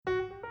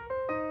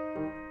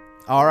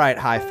All right,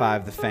 high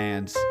five the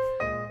fans.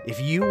 If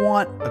you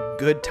want a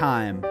good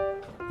time,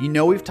 you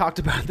know we've talked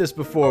about this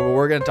before, but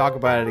we're going to talk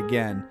about it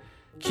again.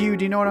 Q,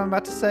 do you know what I'm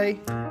about to say?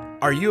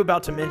 Are you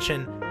about to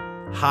mention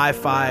High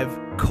Five: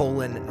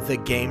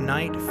 The Game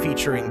Night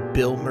featuring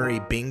Bill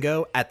Murray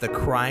Bingo at the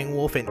Crying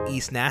Wolf in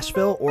East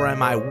Nashville, or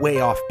am I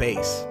way off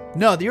base?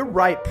 No, you're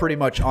right pretty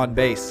much on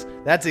base.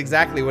 That's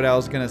exactly what I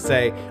was going to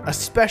say,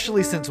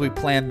 especially since we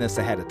planned this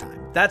ahead of time.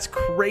 That's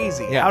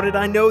crazy. Yeah. How did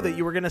I know that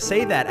you were going to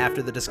say that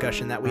after the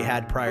discussion that we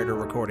had prior to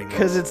recording this?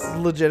 Because it's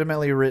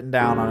legitimately written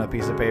down on a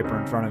piece of paper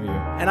in front of you.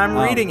 And I'm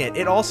reading it.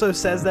 It also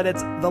says that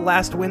it's the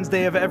last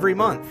Wednesday of every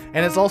month.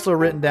 And it's also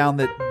written down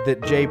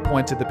that Jay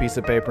points at the piece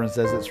of paper and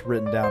says it's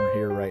written down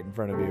here right in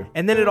front of you.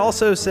 And then it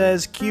also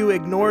says Q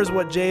ignores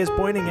what Jay is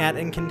pointing at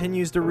and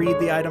continues to read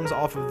the items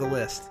off of the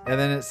list. And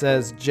then it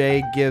says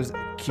Jay gives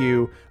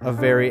Q a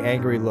very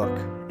angry look.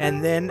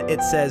 And then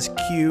it says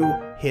Q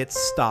hits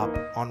stop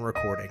on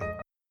recording.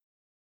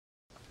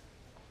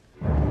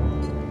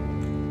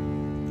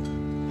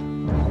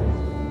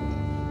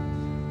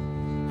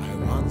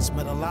 Once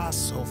met a lass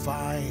so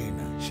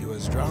fine, she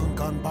was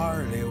drunk on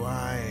barley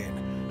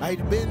wine.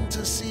 I'd been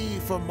to sea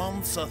for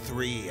months or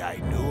 3, I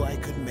knew I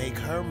could make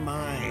her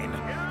mine.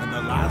 And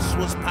the lass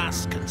was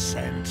past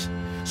consent,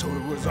 so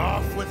it was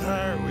off with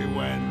her we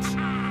went.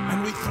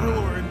 And we threw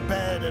her in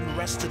bed and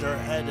rested her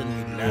head,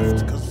 and we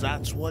left, 'cause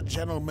that's what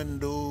gentlemen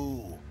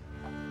do.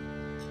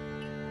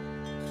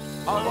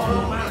 A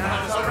woman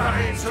has a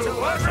right to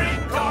a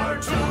drink or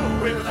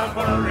two without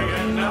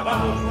worrying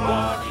about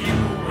what you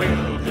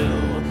will do.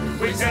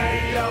 We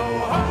say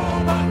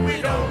yo-ho, but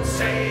we don't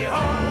say ho,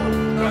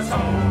 'cause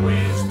ho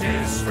is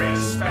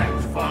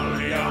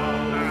disrespectful, yo.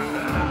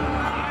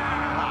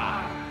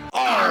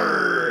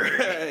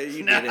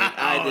 You did it.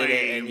 I did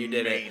it, and you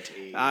did it.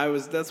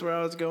 That's where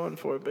I was going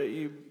for, but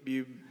you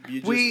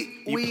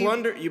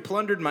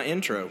plundered my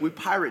intro. We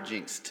pirate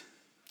jinxed.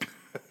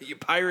 You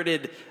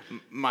pirated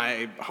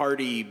my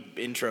hearty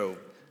intro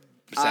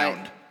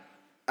sound.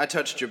 I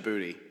touched your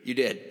booty. You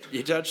did.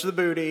 You touched the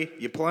booty.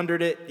 You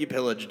plundered it. You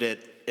pillaged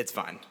it. It's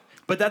fine.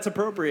 But that's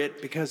appropriate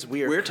because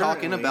we're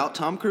talking about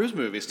Tom Cruise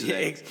movies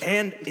today.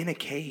 And in a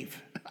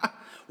cave.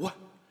 What?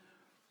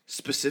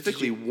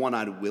 Specifically,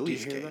 One-Eyed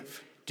Willie's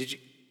cave. Did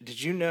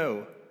you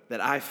know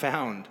that I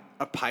found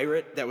a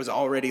pirate that was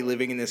already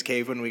living in this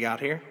cave when we got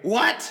here?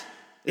 What?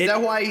 Is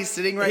that why he's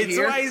sitting right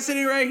here? That's why he's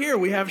sitting right here.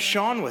 We have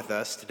Sean with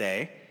us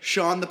today.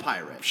 Sean the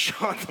pirate.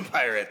 Sean the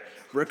pirate.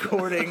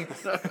 Recording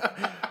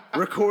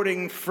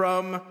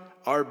from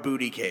our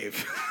booty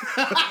cave.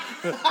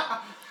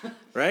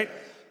 Right?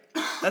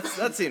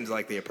 That seems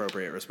like the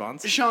appropriate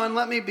response. Sean,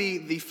 let me be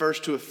the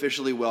first to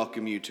officially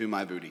welcome you to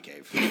my booty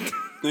cave.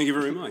 Thank you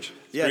very much.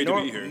 It's great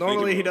to be here.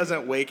 Normally he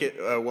doesn't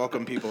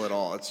welcome people at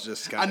all. It's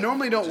just kind I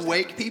normally don't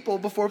wake people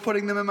before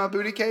putting them in my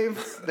booty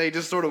cave. They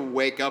just sort of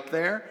wake up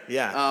there.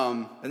 Yeah.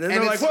 And then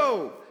they're like,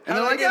 "Whoa!" And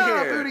they're like,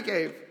 "Yeah, booty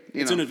cave."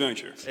 It's an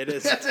adventure. It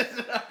is.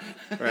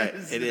 Right.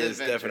 It is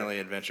definitely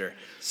an adventure.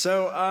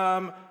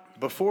 So,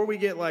 before we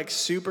get like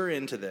super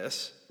into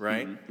this,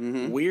 right?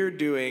 Mm-hmm. We're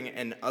doing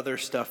an other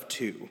stuff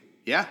too.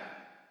 Yeah.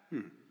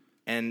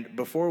 And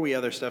before we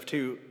other stuff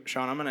too,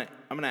 Sean, I'm gonna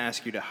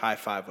ask you to high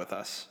five with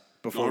us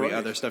before we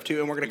other stuff too,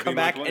 and we're gonna come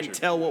back and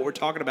tell what we're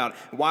talking about,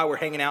 why we're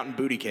hanging out in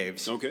booty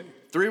caves. Okay.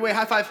 3-way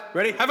high five.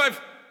 Ready? High five.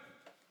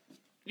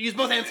 Use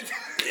both hands.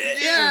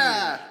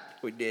 Yeah.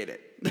 We did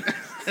it.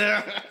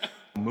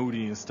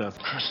 Moody and stuff.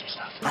 Cursing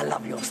stuff. I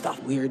love your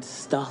stuff. Weird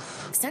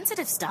stuff.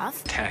 Sensitive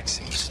stuff.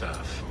 Taxing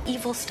stuff.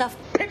 Evil stuff.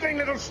 Piddling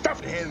little stuff.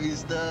 Heavy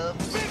stuff.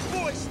 Big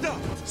boy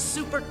stuff.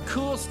 Super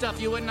cool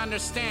stuff you wouldn't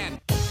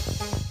understand.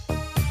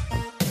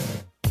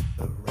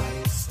 The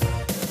right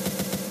stuff.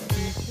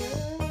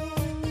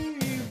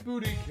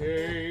 Booty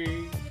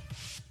cave.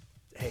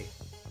 Hey,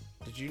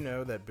 did you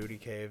know that booty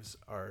caves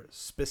are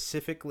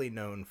specifically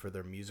known for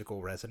their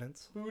musical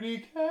resonance? Booty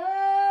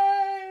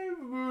cave,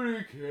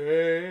 booty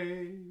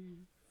cave.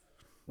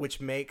 Which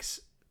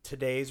makes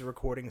today's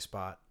recording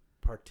spot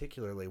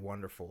particularly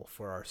wonderful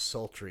for our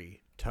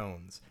sultry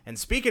tones. And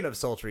speaking of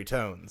sultry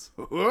tones,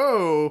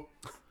 Whoa.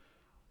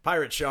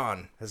 Pirate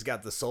Sean has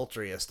got the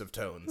sultriest of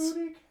tones.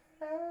 Booty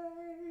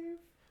cave.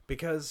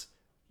 Because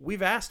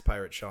we've asked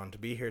Pirate Sean to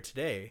be here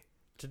today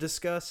to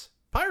discuss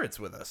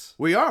pirates with us.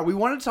 We are. We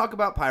wanted to talk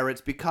about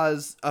pirates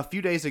because a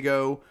few days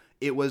ago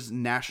it was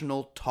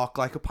National Talk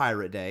Like a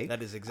Pirate Day.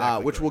 That is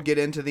exactly which correct. we'll get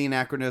into the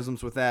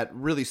anachronisms with that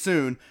really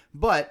soon.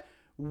 But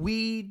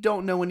we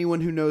don't know anyone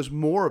who knows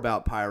more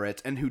about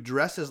pirates and who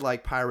dresses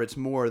like pirates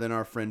more than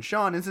our friend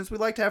Sean. And since we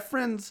like to have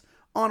friends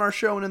on our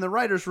show and in the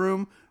writer's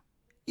room,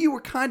 you were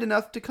kind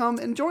enough to come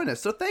and join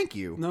us. So thank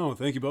you. No,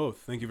 thank you both.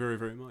 Thank you very,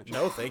 very much.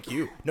 No, thank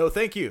you. No,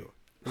 thank you.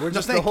 We're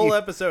just thank the whole you.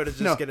 episode is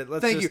just gonna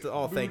let's thank just you.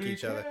 all thank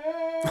each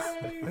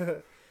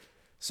other.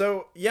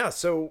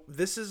 So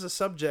this is a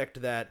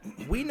subject that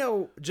we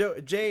know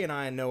Jay and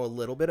I know a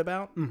little bit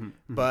about,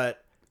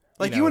 but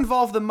You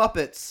involve the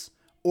Muppets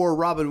or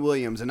Robin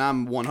Williams, and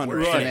I'm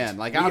 100% Right. in.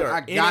 Like, We are I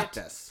in got it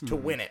this. to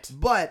win it.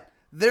 But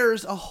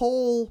there's a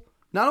whole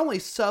not only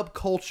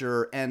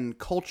subculture and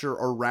culture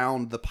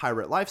around the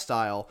pirate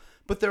lifestyle,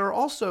 but there are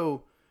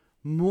also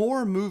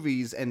more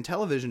movies and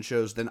television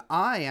shows than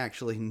I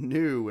actually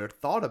knew or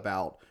thought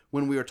about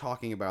when we were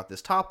talking about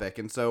this topic.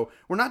 And so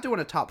we're not doing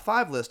a top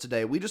 5 list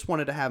today. We just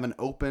wanted to have an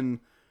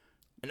open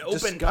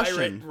discussion.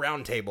 pirate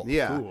roundtable.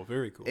 Yeah. Cool,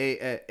 very cool.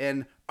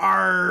 An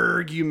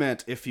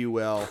argument, if you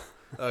will.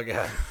 Oh,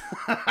 God.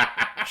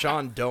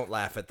 Sean, don't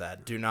laugh at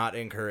that. Do not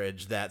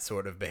encourage that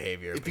sort of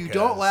behavior. If you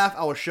don't laugh,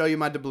 I will show you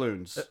my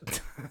doubloons.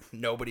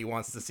 Nobody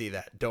wants to see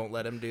that. Don't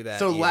let him do that.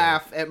 So either.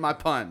 laugh at my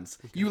puns.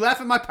 You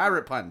laugh at my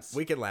pirate puns.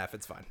 We can laugh.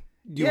 It's fine.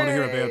 Do you want to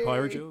hear a bad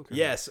pirate joke? or-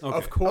 Yes, Okay.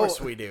 of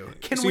course we do.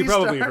 Can So we you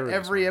probably start heard this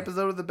every one.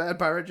 episode of the Bad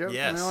Pirate Joke? from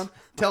Yes. now on?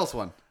 Tell us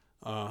one.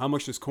 How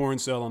much does corn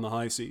sell on the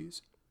high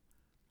seas?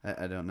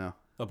 I don't know.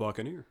 A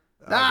buccaneer.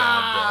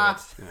 Ah!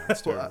 Yeah,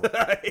 it's terrible.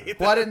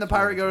 Why didn't the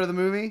pirate go to the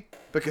movie?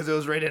 Because it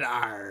was rated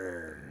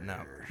R.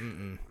 No.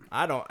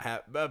 I don't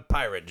have a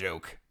pirate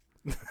joke.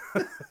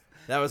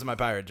 That was my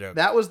pirate joke.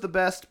 That was the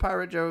best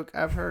pirate joke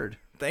I've heard.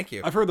 Thank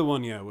you. I've heard the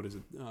one, yeah, what is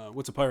it?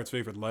 What's a pirate's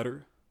favorite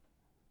letter?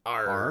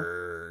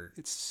 R.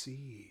 It's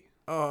C.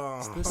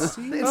 Oh. The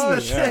C. Oh,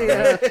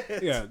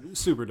 Yeah,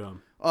 super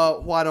dumb.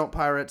 why don't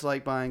pirates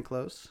like buying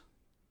clothes?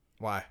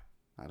 Why?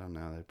 I don't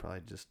know. They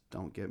probably just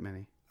don't get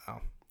many. Oh,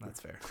 that's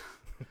fair.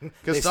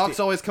 Because socks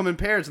always come in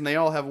pairs and they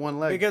all have one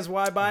leg. Because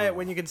why buy it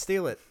when you can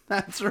steal it?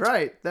 That's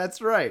right.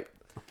 That's right.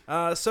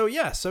 So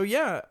yeah.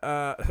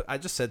 I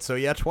just said so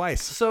yeah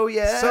twice. So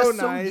yeah. So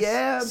nice.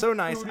 yeah. So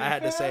nice. I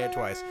had to say it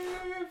twice.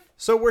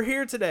 So we're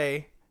here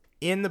today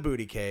in the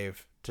Booty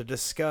Cave to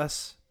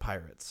discuss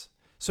pirates.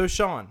 So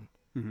Sean,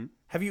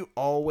 have you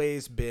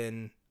always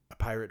been a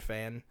pirate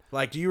fan?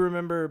 Like, do you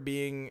remember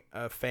being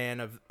a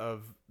fan of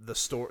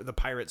the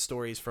pirate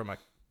stories from a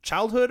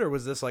childhood, or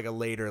was this like a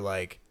later,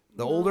 like,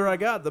 the older I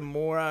got, the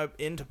more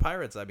into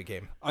pirates I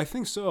became? I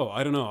think so.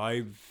 I don't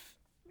know.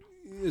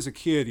 As a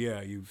kid,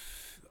 yeah,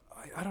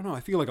 I don't know. I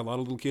feel like a lot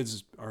of little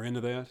kids are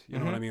into that. You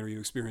know what I mean? Or you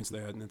experience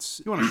that, and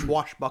it's. You want to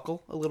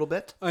swashbuckle a little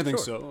bit? I think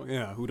so.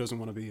 Yeah. Who doesn't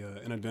want to be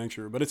an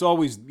adventurer? But it's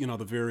always,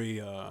 the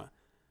very.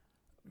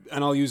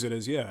 And I'll use it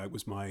as it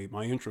was my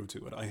intro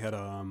to it. I had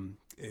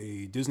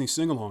a Disney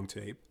sing-along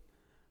tape.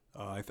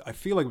 I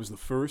feel like it was the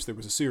first. There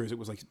was a series. It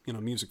was like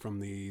music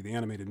from the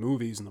animated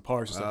movies and the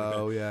parks and stuff like that.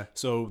 Oh yeah.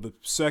 So the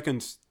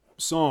second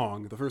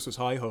song, the first was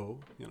Hi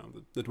Ho,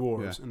 the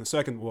dwarves, and the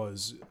second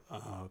was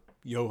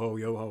Yo Ho,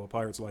 Yo Ho, A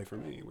Pirate's Life for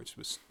Me, which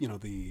was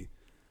the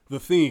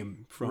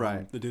theme from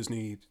the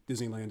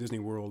Disneyland, Disney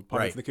World,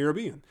 Pirates of the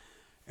Caribbean.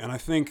 And I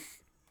think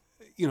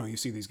you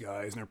see these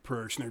guys and they're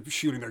perched and they're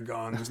shooting their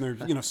guns and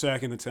they're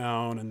sacking the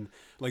town and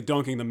like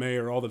dunking the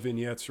mayor, all the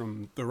vignettes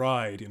from the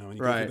ride, and you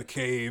go through the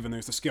cave and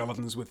there's the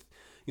skeletons with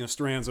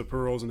strands of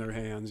pearls in their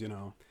hands. It's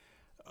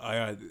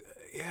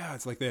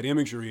like that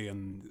imagery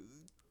and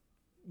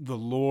the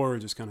lore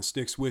just kind of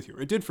sticks with you.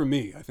 It did for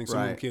me. I think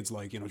some little kids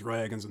like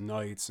dragons and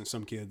knights, and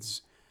some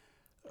kids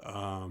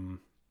I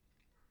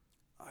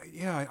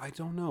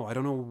don't know. I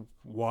don't know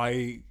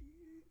why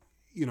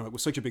it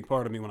was such a big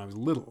part of me when I was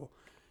little.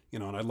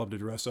 And I'd love to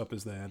dress up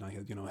as that. And I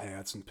had,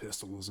 hats and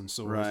pistols and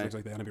swords, things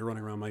like that. And I'd be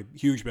running around my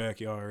huge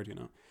backyard,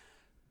 and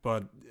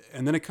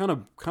then it kind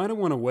of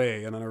went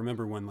away. And I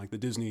remember when like the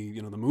Disney,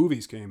 the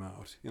movies came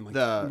out in like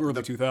the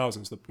early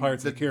 2000s, the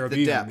Pirates of the Caribbean.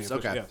 The Depths,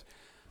 okay. Yes.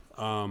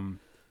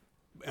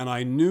 And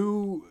I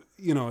knew,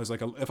 as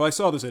like if I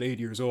saw this at 8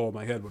 years old,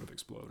 my head would have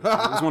exploded. It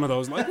was one of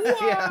those like,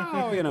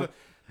 wow,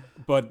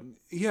 But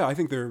yeah, I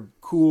think they're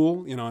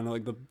cool, and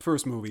like the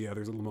first movie,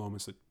 there's little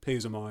moments that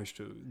pays homage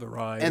to the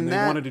ride, and they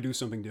wanted to do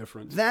something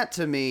different. That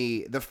to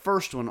me, the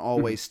first one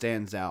always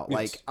stands out.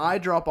 Like I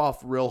drop off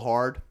real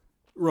hard,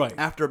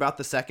 after about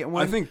the second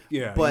one. I think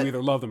but you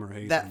either love them or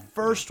hate them. That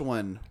first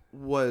one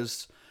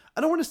was,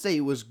 I don't want to say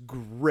it was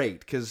great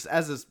because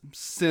as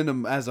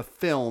a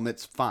film,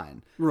 it's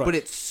fine, but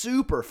it's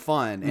super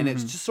fun, and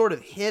it's just sort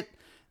of hit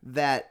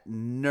that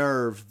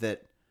nerve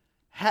that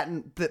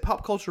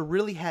pop culture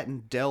really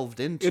hadn't delved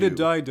into. It had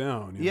died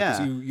down. 'cause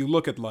Yeah. you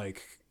look at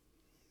like,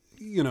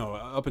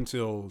 up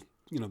until,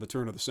 the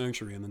turn of the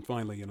century, and then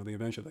finally, the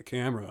invention of the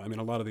camera. I mean,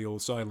 a lot of the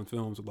old silent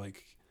films with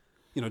like,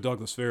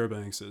 Douglas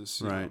Fairbanks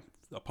as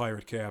a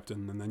pirate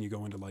captain, and then you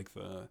go into like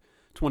the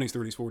 20s,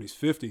 30s, 40s,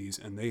 50s,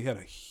 and they had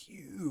a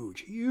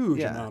huge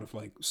amount of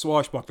like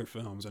swashbuckler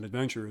films and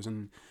adventures.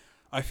 And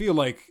I feel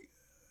like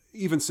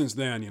even since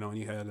then, and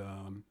you had,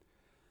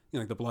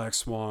 like the Black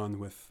Swan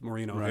with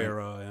Maureen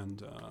O'Hara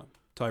and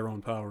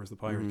Tyrone Power as the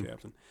pirate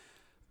captain.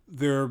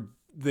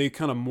 They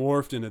kind of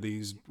morphed into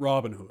these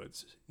Robin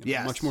Hoods.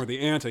 Much more the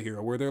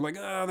anti-hero, where they're like,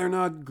 they're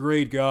not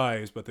great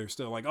guys, but they're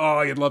still like,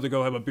 you'd love to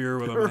go have a beer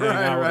with them and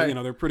hang out with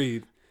them.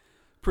 They're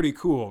pretty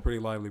cool, pretty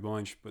lively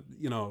bunch. But,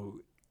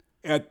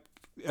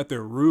 at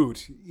their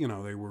root,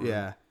 they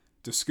were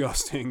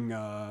disgusting,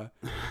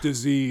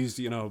 diseased,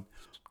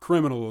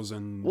 criminals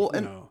and,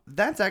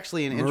 that's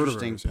actually an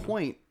interesting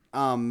point.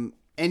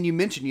 And you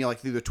mentioned, like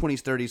through the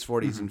 20s, 30s,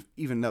 40s, and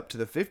even up to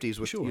the 50s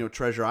with,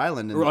 Treasure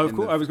Island.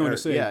 I was going to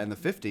say. Yeah, in the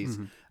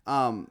 50s.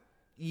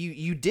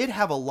 You did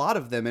have a lot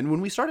of them. And when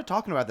we started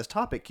talking about this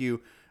topic,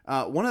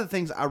 one of the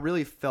things I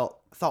really thought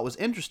was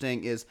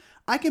interesting is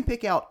I can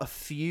pick out a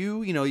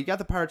few. You know, you got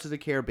the Pirates of the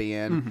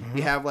Caribbean.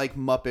 You have like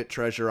Muppet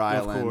Treasure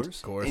Island,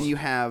 of course. and you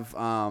have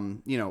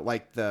you know,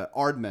 like the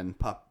Aardman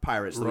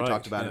pirates that we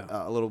talked about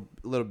a little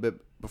bit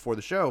before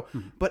the show.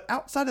 But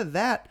outside of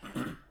that,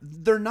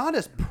 they're not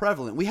as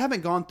prevalent. We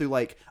haven't gone through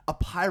like a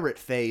pirate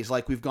phase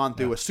like we've gone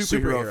through a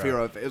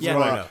superhero phase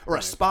or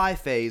a spy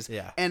phase.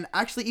 Yeah. And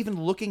actually,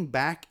 even looking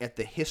back at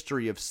the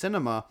history of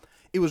cinema,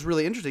 it was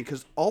really interesting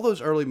because all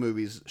those early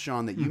movies,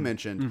 Sean, that you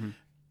mentioned,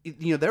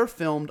 you know, they're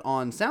filmed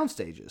on sound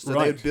stages. So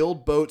they would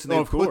build boats and they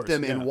would put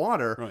them in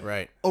water.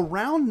 Right.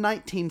 Around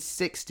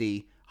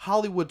 1960,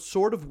 Hollywood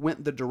sort of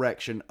went the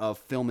direction of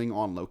filming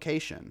on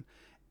location.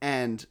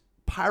 And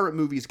pirate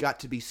movies got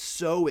to be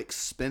so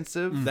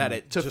expensive That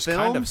it to just film.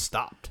 kind of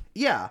stopped.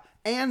 Yeah.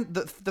 And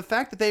the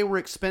fact that they were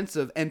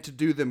expensive and to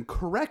do them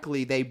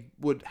correctly, they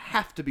would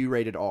have to be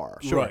rated R.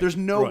 Sure. There's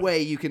no Right.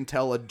 way you can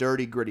tell a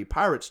dirty, gritty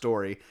pirate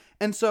story.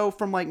 And so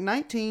from like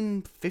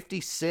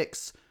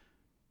 1956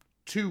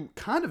 to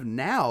kind of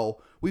now,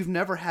 we've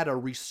never had a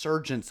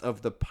resurgence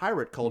of the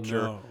pirate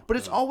culture. No, but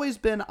it's always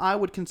been, I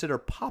would consider,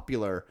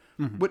 popular,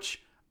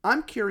 which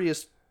I'm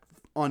curious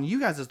on you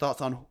guys'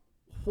 thoughts on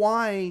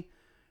why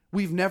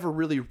we've never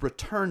really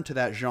returned to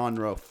that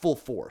genre full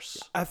force.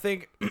 I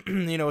think,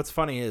 you know, what's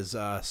funny is,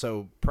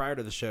 so prior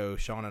to the show,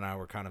 Sean and I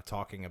were kind of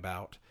talking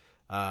about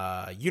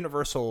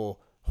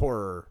Universal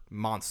horror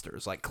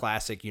monsters, like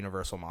classic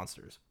Universal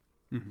monsters.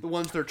 The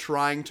ones they're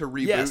trying to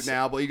reboot Yes.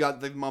 now, but you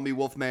got the Mummy,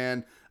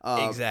 Wolfman,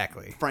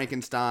 Exactly.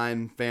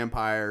 Frankenstein,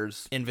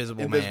 vampires,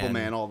 Invisible Man,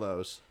 Man. all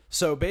those.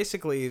 So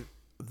basically,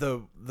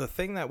 the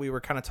thing that we were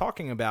kind of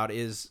talking about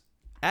is,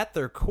 at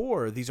their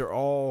core, these are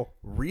all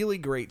really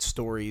great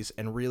stories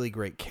and really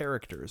great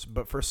characters.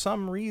 But for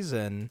some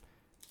reason,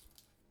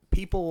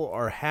 people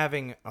are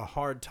having a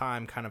hard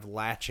time kind of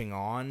latching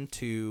on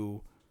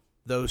to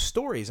those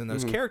stories and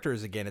those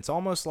characters again. It's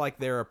almost like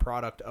they're a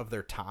product of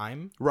their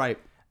time. Right.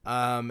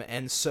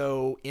 And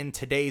so in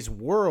today's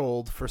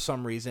world, for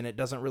some reason, it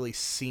doesn't really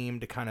seem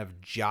to kind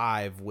of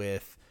jive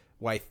with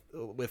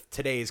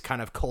today's kind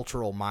of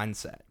cultural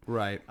mindset.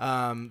 Right.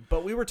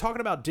 But we were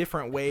talking about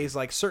different ways,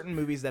 like certain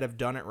movies that have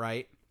done it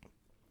right.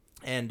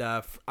 And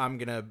I'm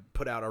going to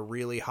put out a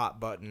really hot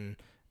button,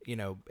 you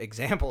know,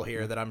 example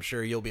here that I'm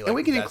sure you'll be like, And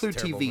we can "That's a include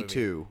terrible TV movie."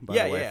 too,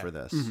 by the way, for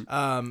this.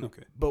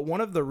 Okay. But one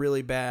of the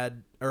really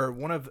bad, or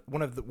one of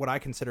the, what I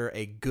consider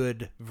a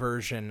good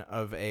version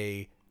of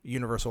a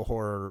Universal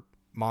horror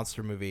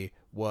monster movie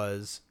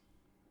was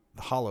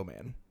The Hollow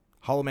Man.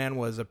 Hollow Man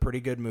was a pretty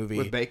good movie.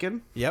 With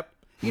Bacon? Yep.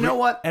 You know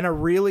what? And a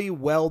really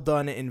well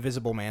done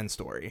Invisible Man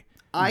story.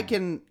 I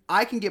can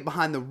get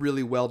behind the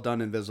really well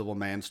done Invisible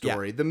Man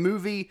story. Yeah. The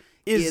movie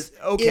Is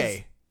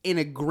okay. Is an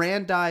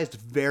aggrandized,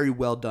 very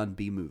well done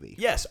B movie.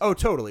 Yes. Oh,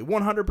 totally.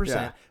 100%.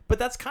 Yeah. But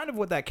that's kind of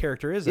what that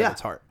character is at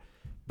its heart.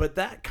 But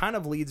that kind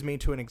of leads me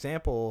to an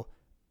example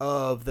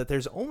of that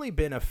there's only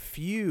been a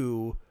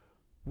few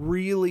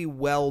really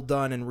well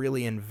done and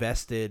really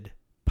invested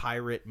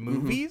pirate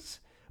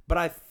movies. But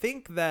I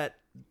think that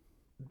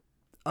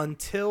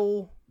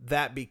until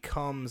that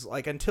becomes,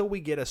 like, until we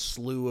get a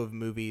slew of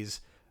movies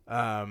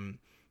that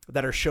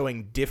are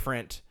showing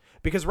different,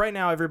 because right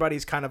now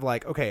everybody's kind of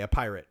like, okay, a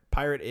pirate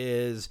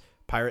is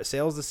pirate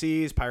sails the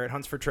seas, pirate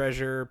hunts for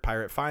treasure,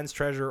 pirate finds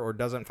treasure or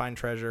doesn't find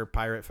treasure,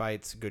 pirate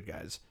fights good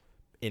guys,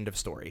 end of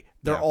story.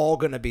 They're all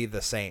going to be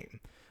the same.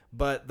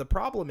 But the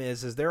problem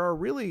is there are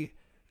really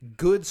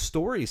good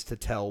stories to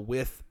tell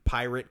with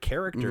pirate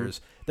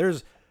characters.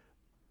 There's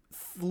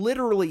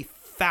literally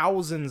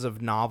thousands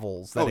of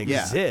novels that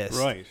exist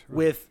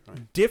with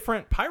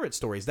different pirate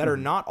stories that are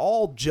not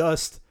all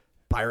just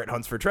pirate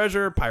hunts for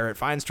treasure, pirate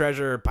finds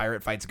treasure,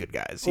 pirate fights good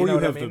guys. You know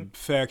what have I mean? the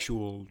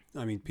factual,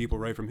 people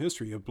right from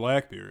history of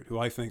Blackbeard, who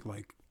I think,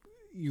 like,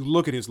 you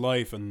look at his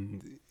life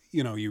and,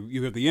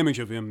 you have the image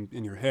of him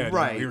in your head.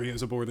 Right. Here he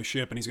is aboard the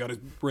ship, and he's got his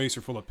bracer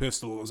full of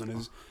pistols,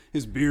 and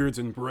his beard's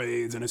in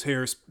braids, and his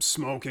hair's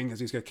smoking as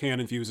he's got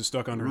cannon fuses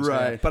stuck under his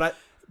head.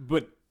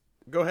 But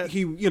go ahead.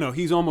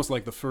 He's almost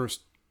like the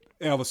first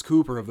Alice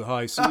Cooper of the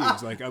high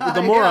seas. Like,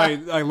 the more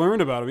I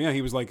learned about him,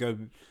 he was like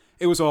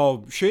it was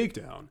all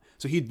shakedown.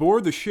 So he'd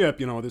board the ship,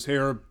 with his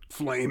hair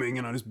flaming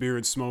and his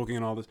beard smoking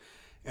and all this.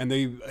 And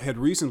they had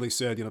recently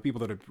said, people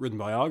that have written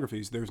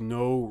biographies, there's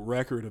no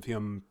record of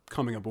him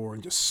coming aboard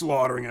and just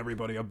slaughtering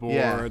everybody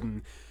aboard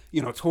and,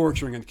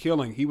 torturing and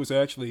killing. He was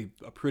actually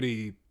a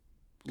pretty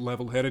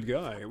level-headed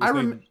guy.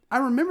 I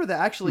remember that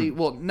actually.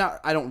 Well,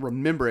 I don't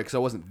remember it because I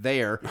wasn't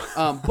there.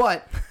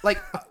 But like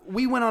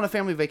we went on a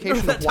family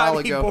vacation a while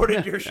ago. He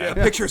boarded your ship.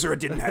 Pictures or it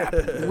didn't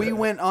happen. We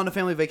went on a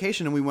family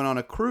vacation and we went on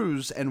a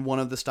cruise, and one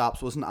of the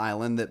stops was an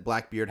island that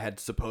Blackbeard had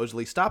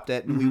supposedly stopped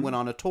at, and we went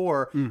on a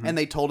tour, and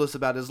they told us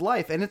about his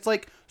life, and it's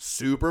like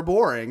super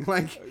boring.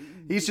 Like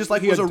he's just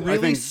like was a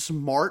really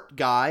smart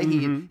guy.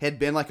 He had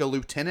been like a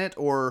lieutenant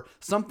or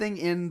something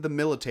in the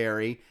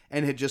military,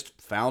 and had just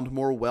found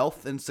more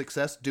wealth and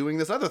success doing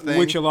this other thing,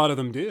 which a lot of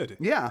them did.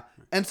 Yeah,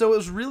 and so it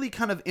was really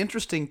kind of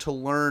interesting to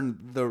learn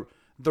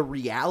the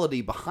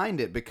reality behind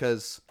it,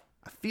 because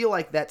I feel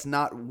like that's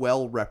not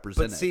well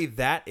represented. But see,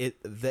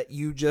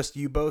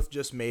 you both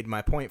just made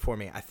my point for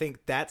me. I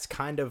think that's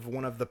kind of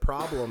one of the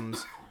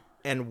problems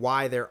and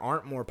why there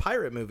aren't more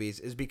pirate movies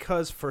is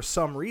because for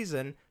some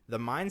reason the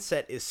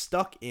mindset is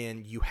stuck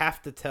in you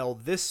have to tell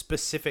this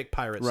specific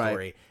pirate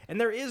story. And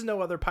there is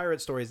no other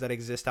pirate stories that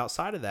exist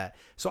outside of that.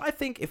 So I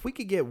think if we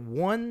could get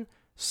one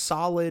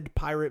solid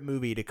pirate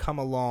movie to come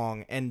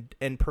along and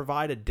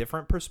provide a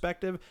different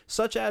perspective,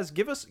 such as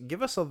give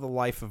us of the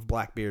Life of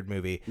Blackbeard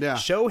movie. Yeah.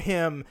 Show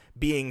him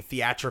being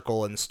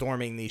theatrical and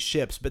storming these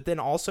ships, but then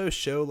also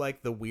show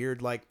like the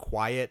weird, like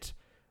quiet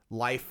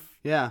life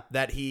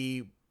that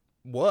he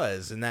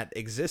was and that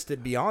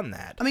existed beyond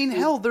that. I mean,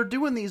 hell, they're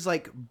doing these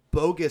like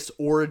bogus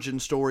origin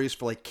stories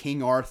for like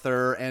King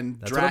Arthur and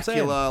That's what I'm Dracula.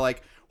 saying.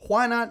 Like,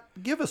 why not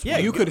give us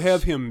one? You could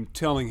have him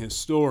telling his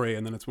story,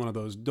 and then it's one of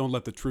those, don't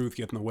let the truth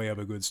get in the way of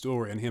a good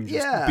story, and him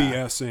just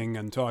BSing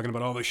and talking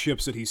about all the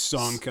ships that he's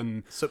sunk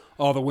and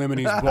all the women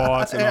he's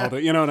bought and all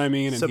the, you know what I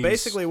mean? And so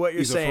basically what you're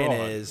he's a saying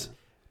fraud. is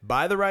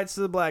buy the rights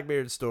to the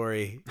Blackbeard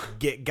story,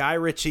 get Guy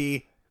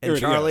Ritchie There and it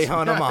Charlie is.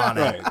 Hunnam on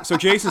it. Right. So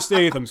Jason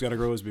Statham's got to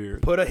grow his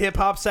beard. Put a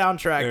hip-hop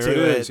soundtrack There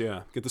to it is,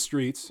 yeah. Get the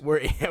streets. We're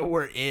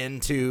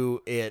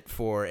into it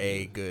for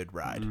a good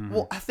ride.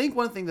 Well, I think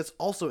one thing that's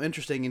also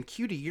interesting, and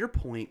Q, to your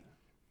point,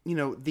 you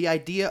know, the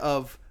idea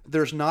of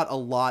there's not a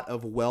lot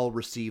of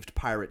well-received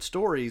pirate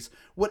stories.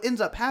 What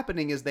ends up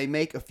happening is they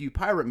make a few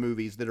pirate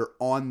movies that are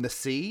on the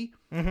sea,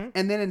 and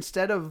then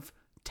instead of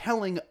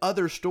telling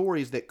other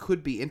stories that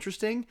could be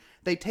interesting,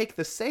 they take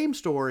the same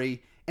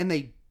story and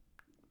they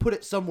put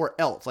it somewhere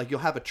else. Like you'll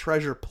have a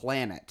Treasure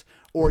Planet,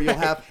 or you'll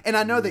have, and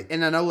I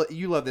know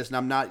you love this, and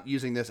I'm not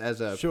using this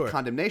as a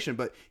condemnation,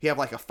 but you have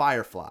like a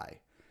Firefly.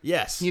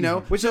 Yes. You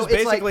know, which so is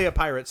it's basically like, a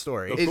pirate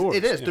story.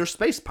 It is. They're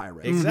space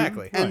pirates.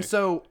 Exactly. And Right.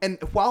 so, and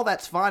while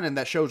that's fine and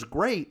that show's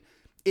great,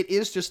 it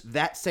is just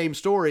that same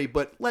story,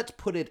 but let's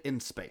put it in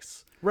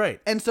space. Right.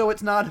 And so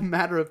it's not a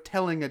matter of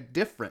telling a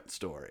different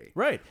story.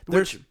 Right.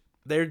 Which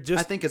they're just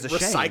I think is a shame.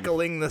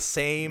 recycling the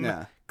same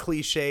Yeah.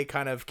 cliche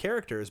kind of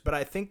characters. But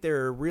I think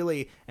they're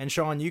really, and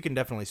Sean, you can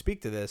definitely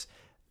speak to this,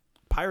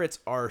 pirates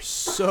are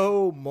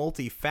so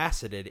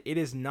multifaceted. It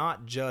is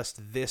not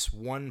just this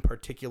one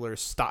particular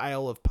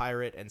style of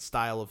pirate and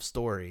style of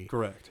story.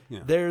 Correct. Yeah.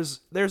 There's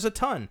a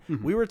ton.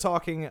 We were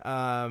talking.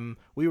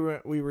 We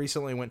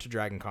recently went to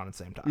Dragon Con at the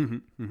same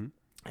time,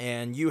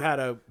 and you had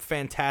a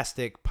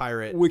fantastic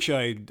pirate. Which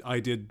I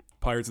did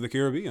Pirates of the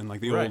Caribbean,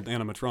 like the old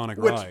animatronic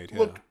Which ride.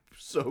 looked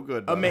so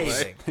good. by the way.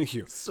 Amazing. Thank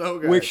you. So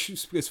good. Which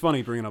it's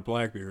funny bringing up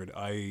Blackbeard.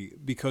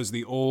 Because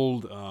the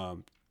old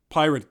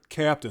pirate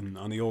captain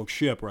on the old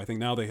ship, where I think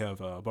now they have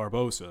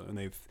Barbossa, and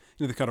they've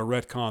kind of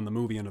retconned the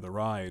movie into the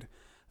ride.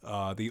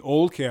 The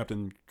old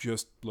captain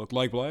just looked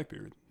like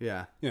Blackbeard.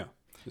 Yeah. Yeah.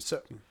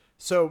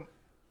 So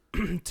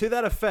to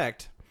that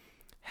effect,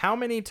 how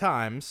many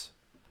times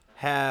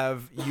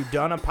have you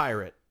done a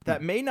pirate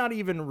that may not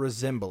even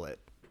resemble it,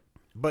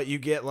 but you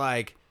get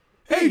like,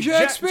 Hey,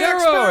 Jack Sparrow! Jack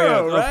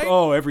Sparrow, Yeah. right?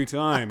 Oh, every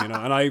time,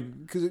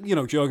 and because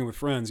joking with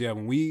friends,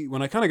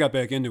 when I kind of got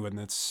back into it, and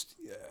it's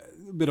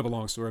a bit of a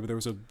long story, but there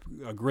was a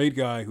great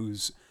guy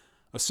who's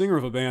a singer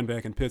of a band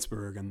back in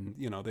Pittsburgh, and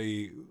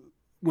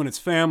when it's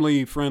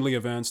family friendly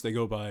events, they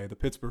go by the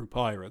Pittsburgh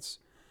Pirates.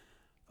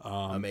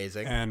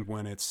 Amazing. And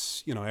when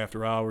it's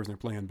after hours and they're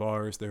playing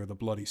bars, they're the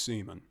Bloody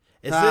Seamen.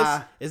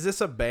 Is this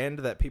a band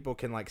that people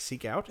can like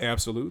seek out?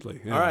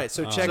 Absolutely. Yeah. All right,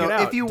 so check So it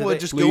out. if you Do would they-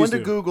 just Please go into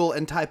do. Google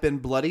and type in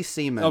Bloody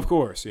Seamen. Of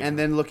course, yeah. And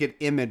then look at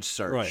image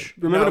search. Right.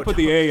 Remember to put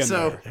the A in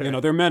So- there.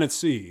 They're men at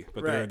sea,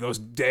 but they're Right. those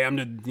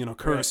damned,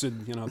 cursed,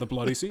 the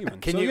Bloody Seamen.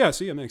 Can So you- yeah,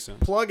 see, it makes sense.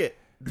 plug it.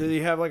 Do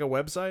you have like a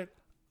website?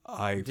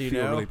 I Do you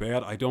feel know? really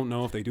bad. I don't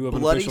know if they do have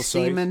an official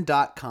site.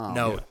 BloodySeamen.com.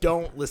 No,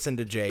 don't listen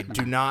to Jay.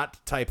 Do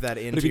not type that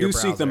into But if you your do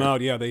seek them browser.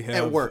 out, yeah, they have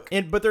At work.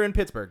 But they're in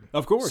Pittsburgh.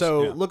 Of course,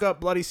 So yeah. look up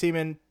Bloody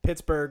Seamen,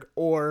 Pittsburgh,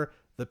 or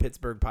the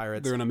Pittsburgh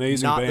Pirates. They're an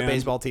amazing not band. the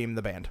baseball team,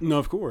 the band. No,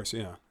 of course,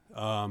 yeah.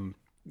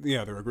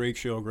 Yeah, they're a great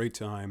show, great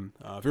time.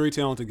 Very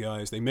talented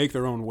guys. They make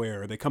their own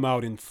wear. They come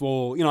out in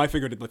full. I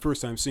figured the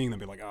first time seeing them,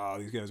 be like, oh,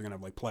 these guys are gonna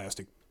have like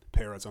plastic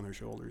parrots on their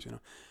shoulders,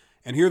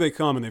 And here they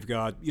come, and they've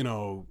got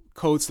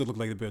coats that look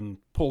like they've been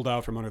pulled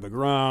out from under the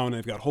ground.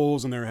 They've got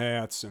holes in their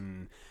hats,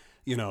 and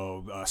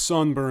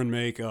sunburn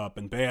makeup,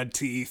 and bad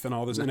teeth, and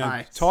all this. And I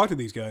Nice. talk to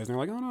these guys, and they're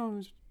like, oh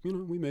no,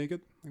 we make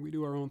it. Like, we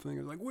do our own thing.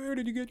 It's like, where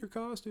did you get your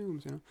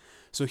costumes?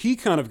 So he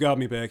kind of got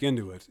me back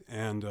into it,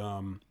 and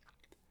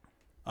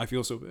I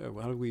feel so bad.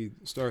 How did we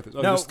start this?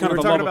 Oh, No, just kind we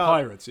of were a love talking of about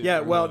pirates. Yeah,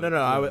 well,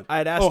 no.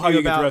 I'd asked how you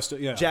you get about dressed,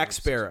 yeah. Jack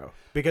Sparrow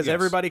because Yes.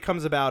 everybody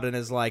comes about and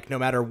is like, no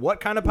matter what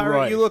kind of pirate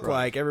Right, you look right.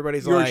 like,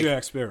 everybody's You're like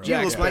Jack Sparrow. You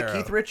Jack look like Sparrow.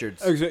 Keith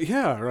Richards.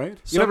 Yeah, right.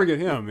 So- You never get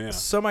him. Yeah.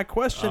 So my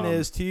question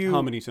is to you: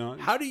 how many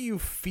times? How do you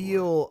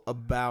feel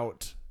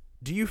about?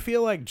 Do you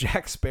feel like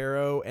Jack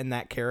Sparrow and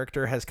that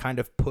character has kind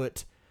of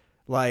put,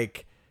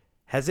 like,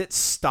 has it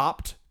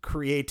stopped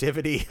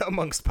creativity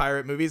amongst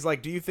pirate movies?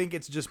 Like, do you think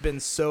it's just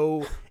been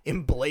so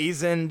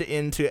emblazoned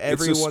into It's a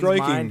everyone's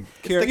striking mind?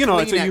 character. the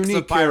It's a Kleenex of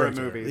unique pirate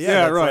character. movies. Yeah, Yeah,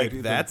 that's right.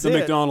 like, that's the it.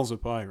 McDonald's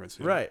of pirates.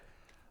 Yeah. Right.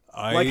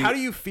 Like, how do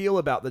you feel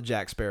about the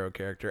Jack Sparrow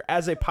character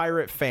as a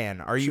pirate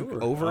fan? Are you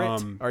over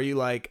it? Are you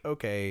like,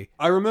 okay?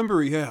 I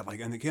remember,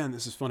 and again,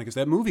 this is funny because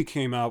that movie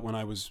came out when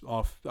I went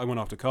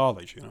off to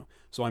college,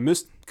 so I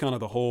missed kind of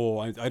the whole.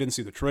 I didn't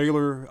see the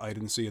trailer. I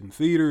didn't see it in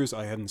theaters.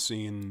 I hadn't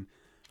seen.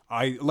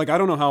 I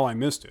don't know how I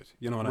missed it.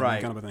 You know what I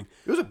mean, kind of a thing.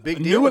 It was a big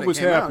I deal knew when it was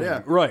came out, happening,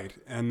 yeah. right?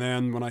 And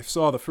then when I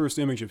saw the first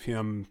image of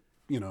him,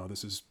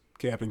 this is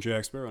Captain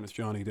Jack Sparrow and it's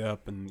Johnny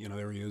Depp, and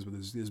there he is with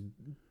his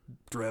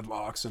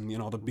dreadlocks and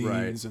the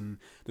beads and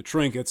the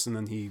trinkets, and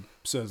then he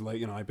says,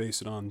 like, I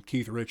base it on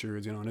Keith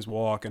Richards, and his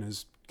walk and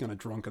his kind of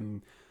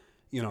drunken,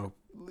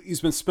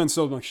 he's been spent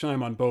so much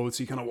time on boats,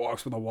 he kind of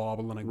walks with a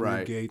wobble and a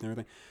weird gait and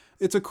everything.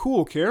 It's a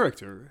cool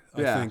character,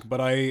 I think, but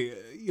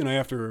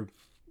after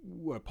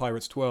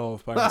Pirates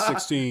 12, Pirates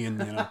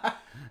 16,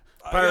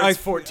 Pirates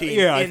 14,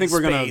 yeah, I think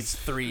we're gonna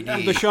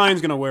 3D. The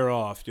shine's gonna wear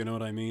off. You know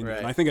what I mean? Right.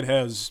 And I think it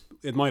has.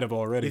 It might have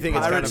already. You think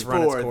it's Pirates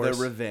kind of run its 4: course?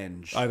 The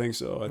Revenge. I think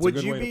so. That's Would a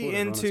good you way to be put it,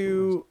 run its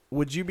into?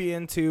 Would you be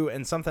into?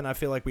 And something I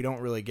feel like we don't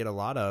really get a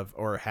lot of,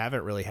 or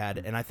haven't really had,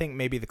 and I think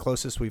maybe the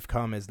closest we've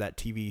come is that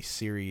TV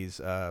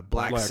series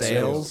Black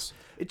Sails.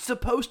 It's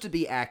supposed to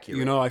be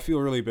accurate. I feel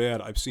really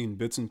bad. I've seen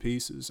bits and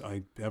pieces.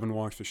 I haven't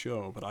watched the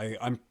show, but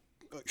I'm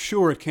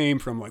sure it came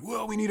from like,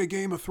 well, we need a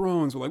Game of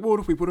Thrones. We're like, what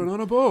if we put it on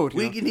a boat?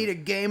 We need a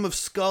game of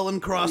skull and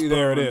crossbones.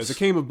 There it is, a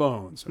game of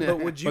bones. But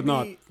would you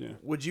but be?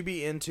 Would you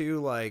be into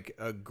like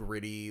a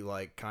gritty,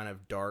 like kind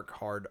of dark,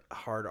 hard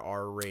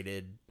R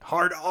rated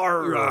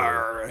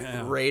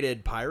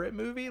pirate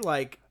movie,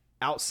 like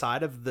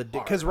outside of the?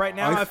 Because right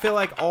now I feel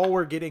like all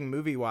we're getting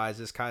movie wise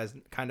is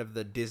kind of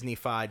the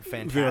Disney-fied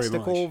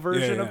fantastical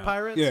version of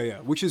pirates. Yeah,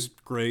 which is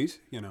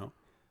great.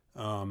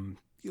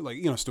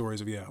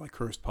 Stories of like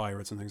cursed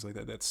pirates and things like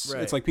that.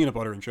 It's like peanut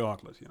butter and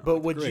chocolate.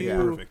 But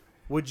Perfect.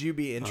 Would you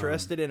be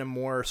interested in a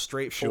more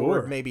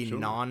straightforward, maybe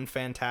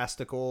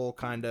non-fantastical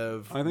kind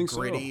of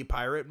gritty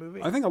pirate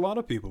movie? I think a lot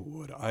of people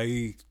would.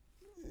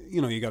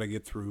 You got to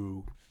get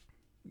through,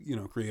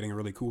 creating a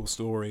really cool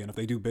story, and if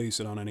they do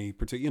base it on any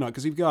particular,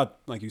 because you've got,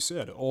 like you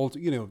said, all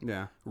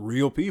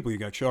real people. You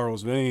got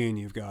Charles Vane,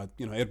 you've got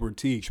Edward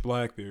Teach,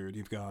 Blackbeard,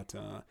 you've got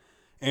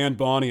Anne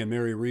Bonny and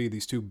Mary Read,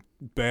 these two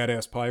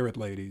badass pirate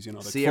ladies,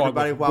 that See, fought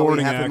everybody, with while we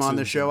boarding have him on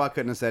the axes show, I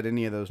couldn't have said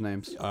any of those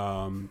names.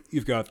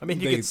 You've got. I mean,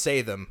 you could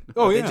say them.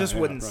 Oh, but yeah, they just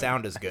wouldn't right.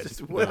 sound as good.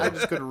 I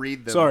just couldn't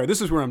read them. Sorry,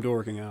 this is where I'm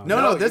dorking out.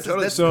 No, this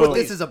is what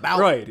this is about.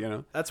 Right,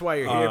 That's why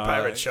you're here,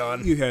 Pirate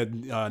Sean. You had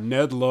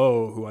Ned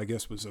Lowe, who I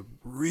guess was a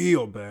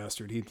real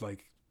bastard.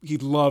 He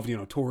loved,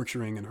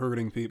 torturing and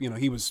hurting people.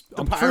 He was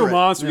a true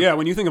monster. Yeah,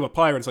 when you think of a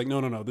pirate, it's like,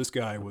 no, this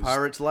guy was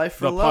Pirate's life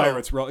for the Lowe.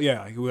 pirates.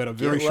 Who had a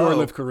very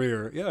short-lived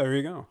career. Yeah, there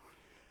you go.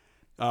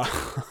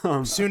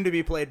 Soon to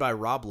be played by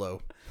Rob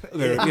Lowe.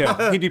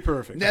 He'd be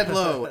perfect. Ned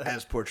Lowe,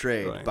 as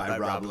portrayed by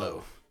Rob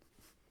Lowe.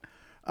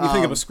 You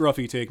think of a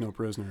scruffy take no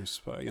prisoners,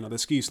 the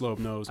ski slope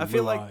nose and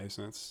blue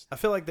eyes. I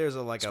feel like there's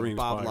a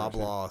Bob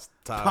pirates,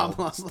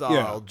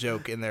 style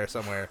joke in there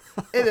somewhere.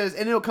 It is,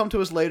 and it'll come to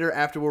us later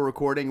after we're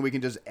recording. We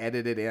can just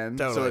edit it in,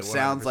 so Totally, it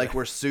sounds 100%. like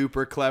we're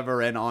super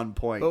clever and on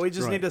point. But we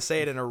just need to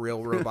say it in a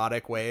real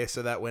robotic way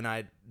so that when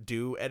I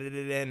do edit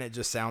it in, it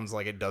just sounds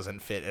like it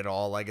doesn't fit at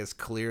all, like it's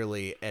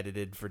clearly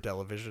edited for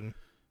television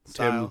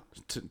style.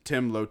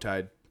 Tim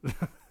Lowtide.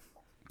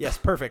 Yes,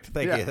 perfect.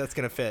 Thank you. That's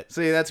going to fit.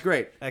 See, that's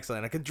great.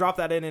 Excellent. I could drop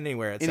that in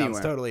anywhere. It sounds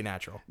totally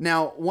natural.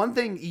 Now, one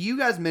thing, you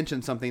guys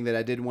mentioned something that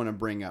I did want to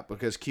bring up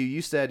because, Q,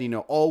 you said,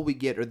 all we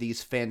get are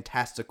these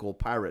fantastical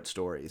pirate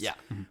stories. Yeah.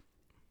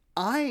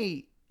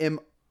 I am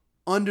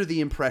under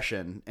the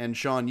impression, and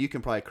Sean, you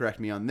can probably correct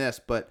me on this,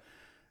 but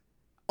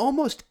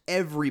almost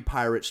every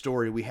pirate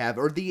story we have,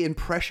 or the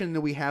impression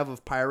that we have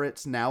of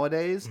pirates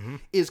nowadays,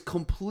 is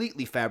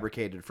completely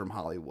fabricated from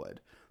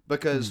Hollywood.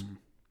 Because,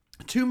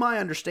 to my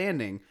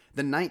understanding,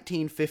 the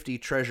 1950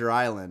 Treasure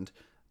Island,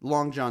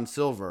 Long John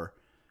Silver,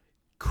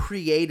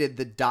 created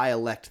the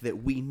dialect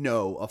that we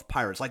know of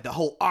pirates, like the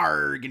whole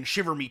arg and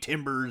shiver me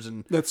timbers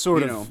and that's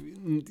sort of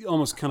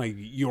almost kind of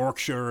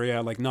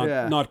Yorkshire, like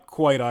not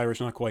quite Irish,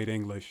 not quite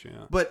English.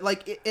 Yeah. But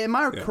like, am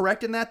I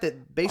correct in that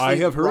basically I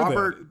have heard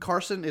Robert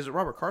Carson, is it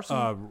Robert Carson?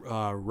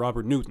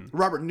 Robert Newton.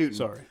 Robert Newton.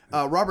 Sorry.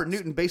 Robert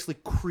Newton basically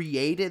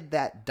created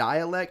that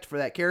dialect for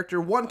that character.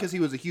 One, because he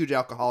was a huge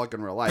alcoholic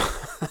in real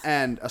life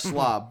and a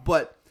slob.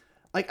 But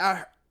like,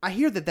 I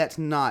hear that that's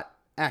not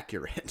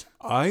accurate.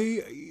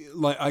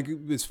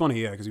 It's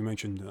funny, because you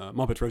mentioned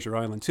Muppet Treasure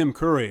Island. Tim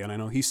Curry, and I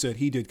know he said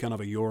he did kind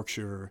of a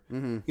Yorkshire,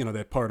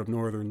 that part of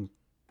northern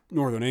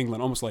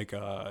England, almost like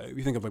if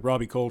you think of like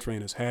Robbie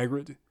Coltrane as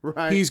Hagrid.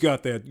 Right. He's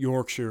got that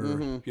Yorkshire,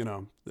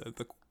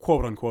 the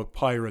quote unquote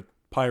pirate,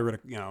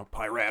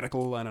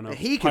 piratical. I don't know.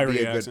 He could be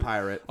a good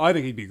pirate. I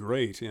think he'd be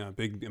great.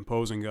 Big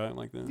imposing guy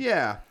like that.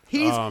 Yeah,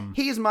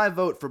 he's my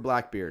vote for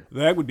Blackbeard.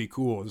 That would be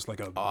cool. Just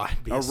like a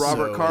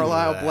Robert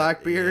Carlyle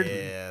Blackbeard.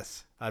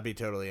 Yes. I'd be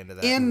totally into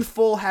that. in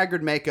full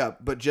Hagrid makeup,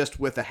 but just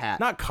with a hat.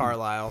 Not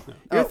Carlisle.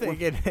 You're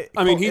thinking.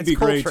 I mean, he'd it's be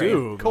great Coltrane.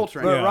 too.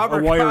 Coltrane. But Yeah, Robert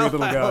a wiry Carlyle little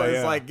guy. is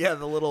Yeah. like, the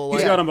little. He's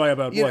Like, got him by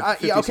about You know, what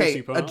 50, okay,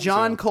 60 pounds. a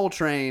John so-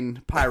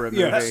 Coltrane pirate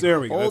movie. Yes, there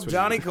we go. That's old what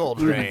Johnny it is.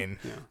 Coltrane.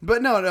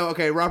 But no,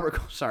 okay,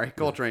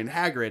 Coltrane,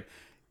 Hagrid,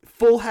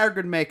 full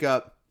Hagrid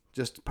makeup,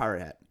 just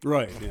pirate hat.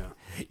 Right. Yeah.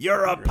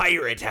 You're a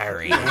pirate,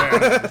 Harry.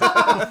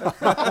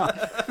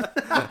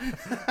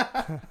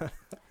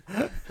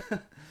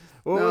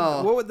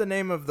 No. What would the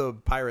name of the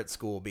pirate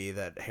school be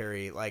that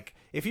Harry, like,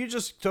 if you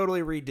just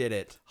totally redid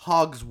it?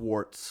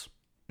 Hogswarts.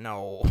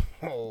 No.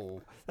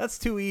 That's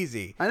too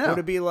easy. I know. Would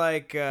it be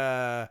like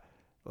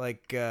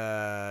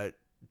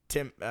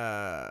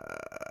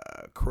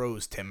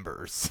Crow's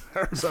Timbers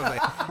or something?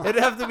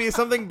 It'd have to be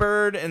something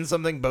bird and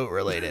something boat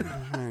related.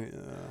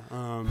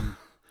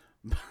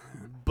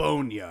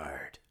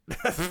 Boneyard.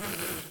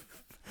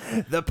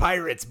 The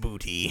pirate's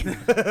booty.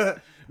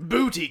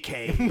 Booty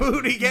cave.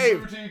 Booty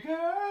cave.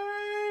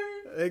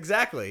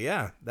 Exactly.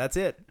 Yeah, that's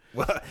it.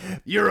 Well,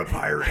 You're a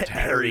pirate,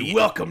 Harry.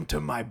 Welcome to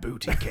my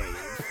booty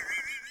cave.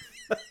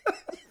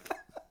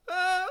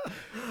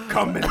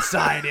 Come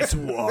inside, it's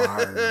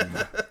warm.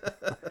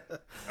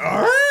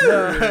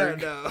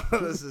 no,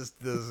 this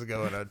is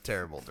going a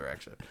terrible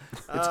direction.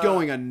 It's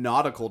going a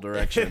nautical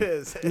direction. It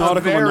is.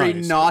 Nautical a and very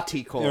nice.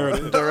 nautical There it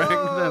is. direction.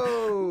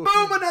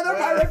 Boom, another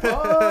pirate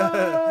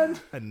pun.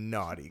 A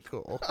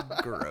nautical.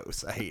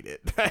 Gross. I hate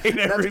it. I hate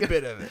every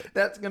bit of it.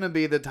 That's going to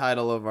be the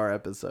title of our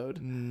episode.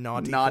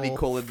 Nautical.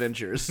 Nautical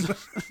Adventures.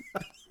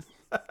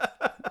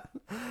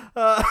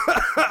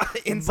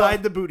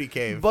 Inside the booty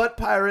cave. But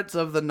Pirates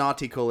of the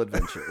Nautical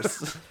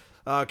Adventures.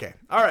 Okay.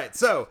 All right.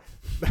 So,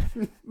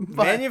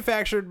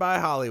 manufactured by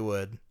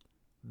Hollywood,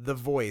 the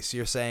voice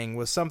you're saying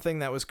was something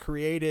that was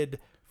created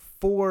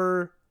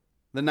for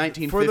The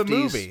 1950s For the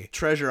movie.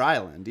 Treasure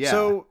Island. Yeah.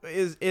 So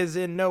is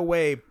in no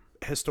way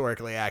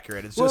historically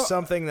accurate. It's just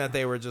something that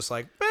they were just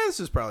like, this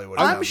is probably what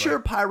it I'm sounds sure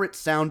like. pirates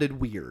sounded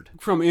weird.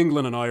 From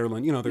England and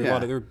Ireland, there are a Yeah.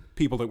 lot of there are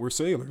people that were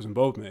sailors and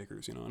boat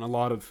makers, and a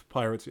lot of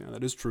pirates. Yeah,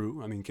 that is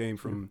true. I mean, came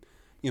from,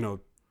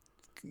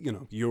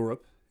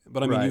 Europe.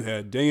 But I mean, you Right.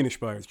 had Danish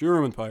pirates,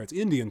 German pirates,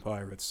 Indian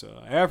pirates,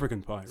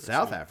 African pirates,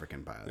 South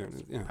African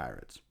pilots. Yeah.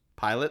 Pirates.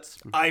 Pilots?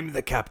 I'm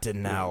the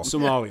captain now.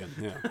 Somalian.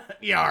 Yeah.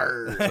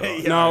 Yar.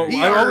 Now,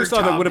 I always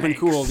thought that Tom would have been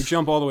cool Hanks. to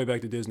jump all the way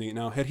back to Disney.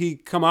 Now, had he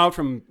come out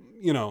from,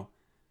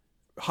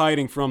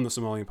 hiding from the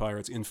Somalian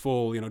pirates in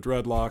full,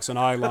 dreadlocks and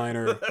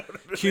eyeliner,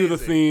 cue the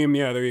theme.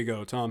 Yeah, there you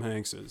go. Tom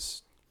Hanks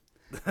is.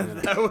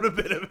 That would have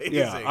been amazing.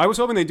 Yeah, I was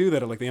hoping they'd do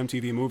that at like the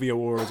MTV Movie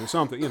Awards or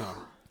something.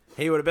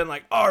 He would have been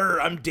like,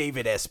 I'm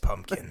David S.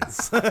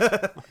 Pumpkins.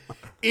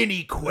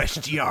 Any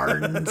questions?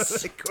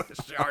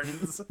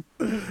 Questions.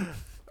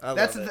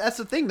 That's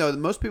the thing, though.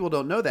 Most people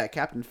don't know that.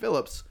 Captain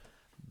Phillips,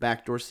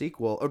 backdoor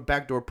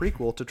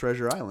prequel to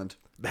Treasure Island.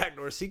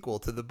 Backdoor sequel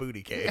to the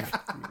Booty Cave.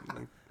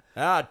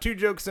 Two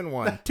jokes in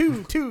one.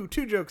 Two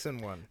jokes in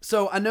one.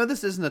 So I know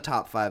this isn't a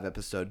top 5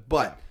 episode,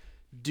 but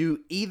do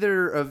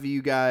either of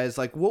you guys,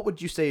 what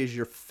would you say is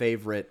your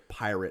favorite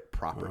pirate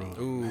property?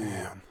 Ooh,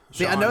 man.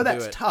 See, I know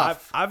that's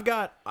tough. I've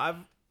got.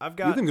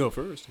 You can go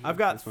first. I've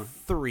got That's fine.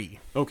 3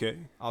 Okay,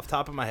 off the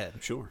top of my head.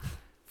 sure.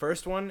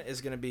 First one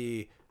is going to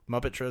be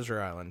Muppet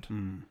Treasure Island.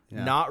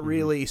 Yeah. Not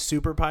really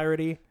super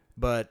piratey,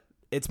 but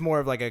it's more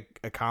of like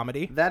a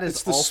comedy. That is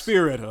It's the also,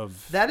 spirit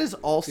of. That is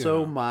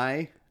also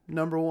my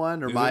number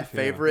one or Is my it? Yeah,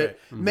 favorite,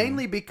 right.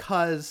 mainly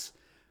because,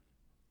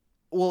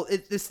 well,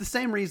 it's the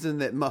same reason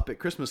that Muppet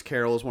Christmas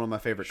Carol is one of my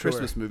favorite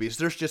Christmas movies.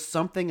 There's just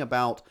something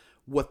about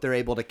what they're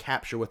able to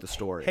capture with the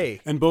story.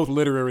 Hey, And both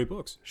literary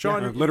books.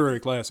 Sean, Or literary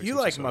classics. you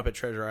I like should say. Muppet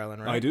Treasure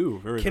Island, right? I do,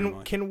 very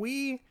much. Can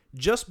we,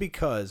 just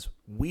because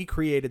we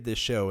created this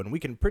show and we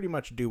can pretty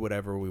much do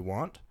whatever we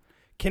want,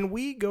 can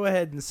we go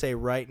ahead and say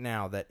right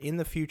now that in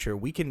the future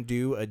we can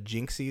do a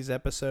Jinxies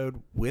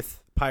episode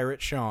with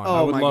Pirate Sean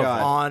Oh would my love god!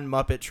 that. on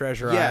Muppet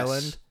Treasure Yes.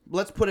 Island?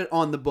 Let's put it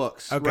on the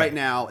books Okay. right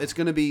now. It's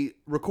going to be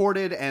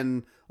recorded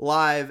and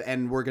live,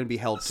 and we're going to be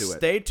held to it.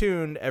 Stay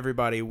tuned,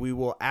 everybody. We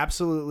will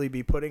absolutely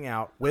be putting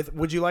out with.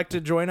 Would you like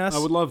to join us? I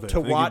would love that. to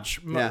Thank you.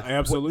 watch. Yeah.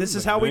 Absolutely. This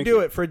is how we Thank do you.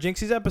 it for a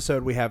Jinxies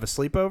episode. We have a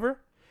sleepover,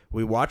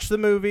 we watch the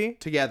movie,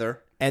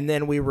 Together, and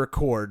then we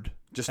record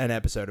Just an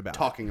episode about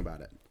talking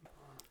about it. it.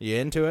 You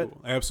into it?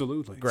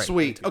 Absolutely. Great.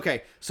 Sweet.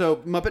 Okay, so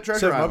Muppet Treasure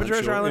So Island. Muppet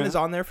Treasure sure. Island yeah. is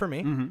on there for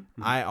me.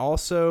 I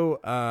also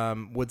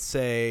would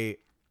say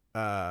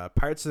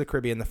Pirates of the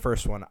Caribbean, the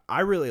first one.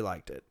 I really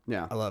liked it.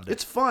 Yeah, I loved it.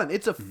 It's fun.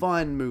 It's a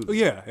fun Oh, movie.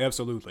 yeah,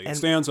 absolutely. And- It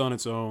stands on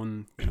its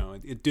own.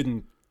 It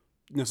didn't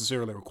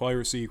necessarily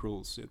require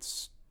sequels.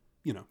 It's,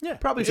 yeah,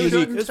 Probably It was-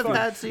 shouldn't it's have fun.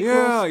 had sequels.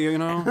 yeah,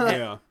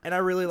 yeah. And I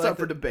really It's like up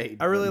for debate.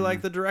 I really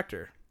like the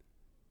director.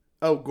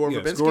 Oh, Gore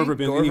Yes, Verbinski? Gore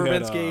Verbinski. Gore He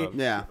had, Verbinski.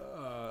 Yeah.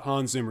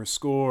 Hans Zimmer's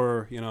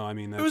score. I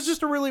mean, that's, It was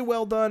just a really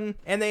well done,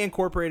 and they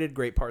incorporated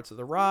great parts of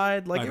the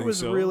ride. Like I it think was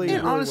so. really,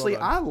 And really honestly,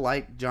 well done. I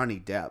like Johnny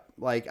Depp.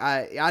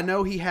 I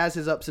know he has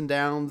his ups and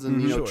downs,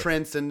 and Sure.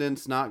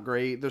 Transcendence not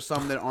great. There's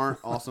some that aren't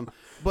awesome,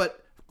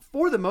 but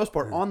for the most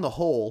part, on the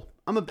whole,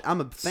 I'm a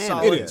fan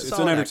Solid. of it it. is. It's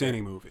Solid an actor.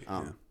 entertaining movie.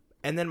 Yeah.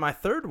 And then my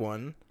third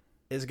one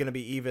is going to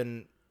be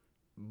even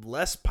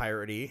less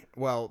piratey,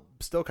 well,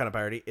 still kind of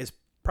piratey, is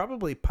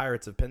probably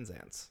Pirates of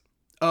Penzance.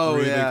 Oh,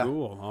 really yeah.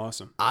 cool.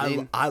 Awesome.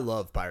 I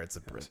love Pirates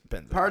of Penzance.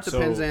 Pirates of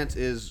Penzance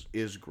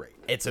is great.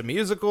 It's a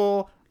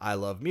musical. I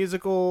love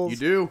musicals. You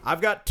do?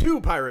 I've got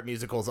 2 pirate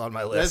musicals on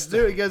my Let's list.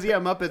 do it because,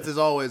 Muppets is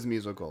always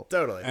musical.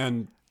 Totally.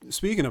 And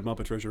speaking of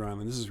Muppet Treasure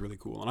Island, this is really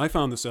cool. And I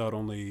found this out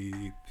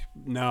only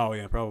now,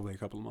 probably a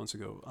couple of months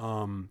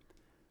ago.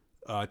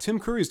 Tim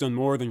Curry's done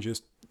more than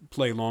just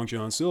play Long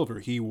John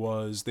Silver.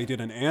 They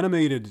did an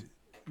animated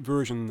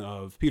version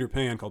of Peter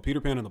Pan called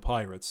Peter Pan and the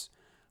Pirates,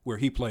 where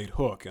he played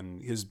Hook,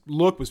 and his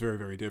look was very,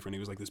 very different. He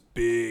was like this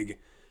big,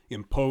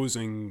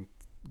 imposing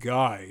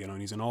guy, and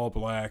he's in all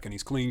black, and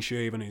he's clean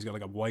shaven, and he's got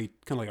like a white,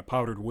 kind of like a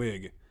powdered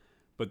wig.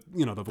 But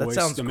the voice,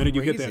 sounds the minute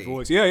you get that crazy.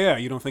 voice,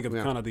 you don't think of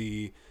kind of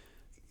the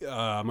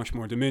much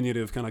more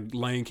diminutive, kind of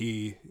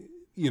lanky,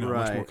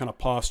 much more kind of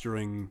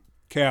posturing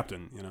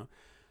captain,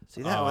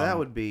 See, that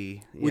would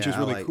be... which is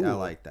really cool. I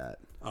like that.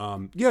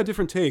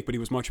 Different take, but he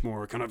was much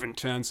more kind of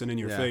intense and in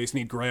your face, and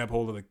he'd grab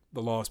hold of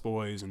the Lost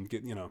Boys and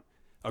get,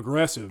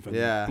 aggressive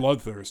and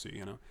bloodthirsty,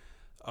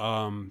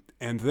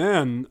 and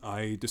then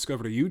I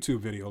discovered a YouTube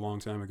video a long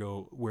time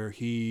ago where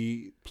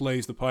he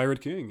plays the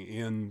Pirate King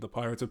in the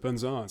Pirates of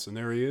Penzance, and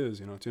there he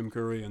is, Tim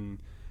Curry, and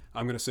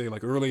I'm going to say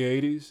like early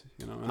 80s,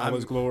 in all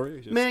his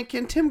glory. Man,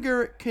 can Tim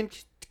Curry...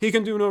 He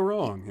can do no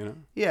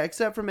wrong, Yeah,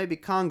 except for maybe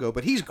Congo,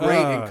 but he's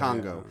great in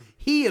Congo. Yeah.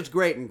 He is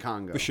great in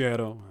Congo. The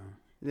Shadow.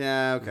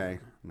 Yeah, okay.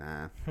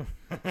 Nah.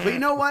 But you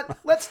know what?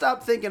 Let's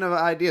stop thinking of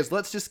ideas.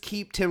 Let's just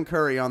keep Tim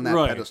Curry on that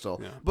pedestal.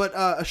 Yeah.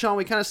 But, Sean,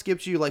 we kind of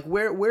skipped you. Like,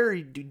 where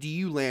do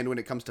you land when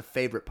it comes to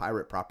favorite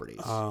pirate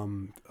properties?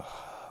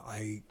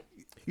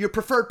 Your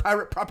preferred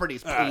pirate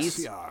properties,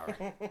 please.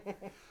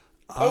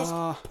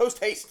 Post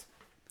haste.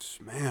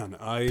 Man,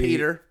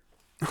 Peter.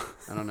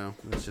 I don't know.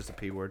 It's just a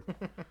P word.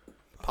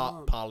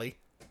 Polly.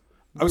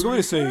 I was going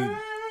to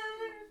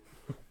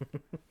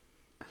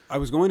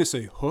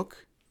say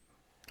Hook.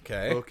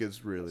 Okay. Hook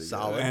is really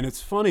solid. And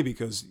it's funny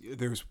because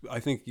I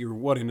think you're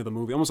into the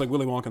movie, almost like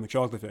Willy Wonka and the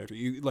Chocolate Factory.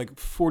 You like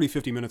 40,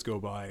 50 minutes go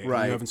by and you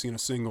haven't seen a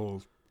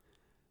single,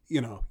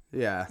 you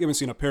haven't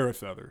seen a parrot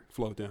feather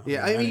float down.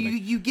 Yeah, I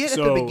mean, you get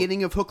at the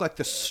beginning of Hook like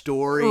the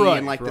story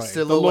and like the the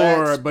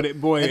silhouettes, lore, but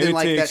and then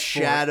like takes that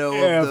shadow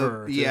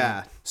forever of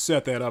the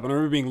set that up. And I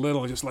remember being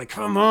little, just like,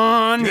 come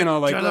on,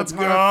 let's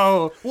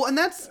go. Well, and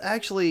that's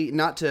actually,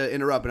 not to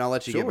interrupt, and I'll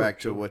let you get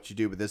back to what you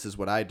do, but this is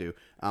what I do.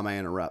 I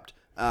interrupt.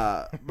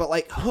 But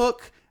like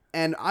Hook,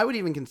 and I would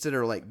even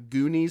consider like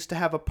Goonies to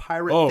have a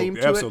pirate theme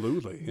to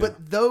absolutely, it. yeah.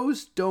 But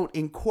those don't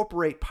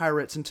incorporate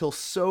pirates until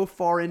so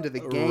far into the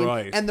game,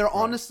 and they're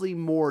honestly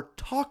more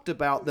talked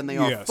about than they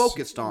are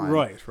focused on.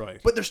 Right.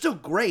 But they're still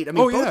great. I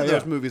mean, both of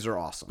those movies are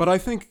awesome. But I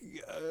think,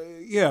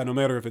 no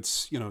matter if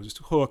it's just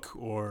Hook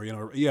or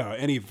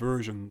any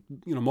version,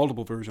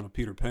 multiple version of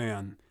Peter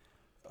Pan,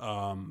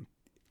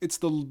 it's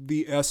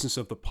the essence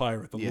of the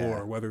pirate, the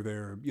lore, whether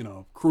they're,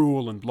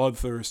 cruel and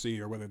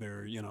bloodthirsty or whether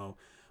they're,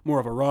 more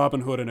of a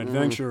Robin Hood and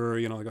adventurer,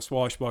 like a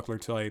swashbuckler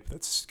type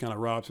that's kind of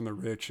robs from the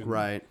rich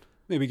and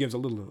maybe gives a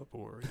little to the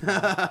poor,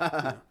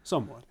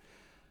 somewhat.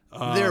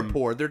 They're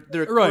poor. Their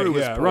crew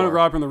is poor.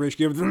 Rob from the rich,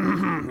 give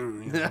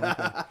them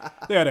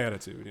that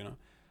attitude,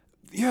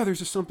 Yeah, there's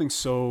just something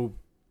so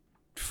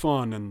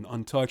fun and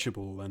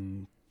untouchable,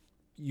 and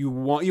you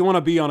want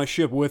to be on a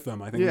ship with them.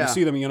 I think when you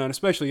see them, and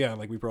especially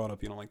like we brought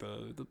up, like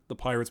the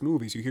Pirates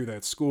movies. You hear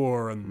that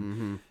score,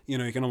 and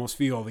you can almost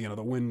feel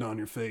the wind on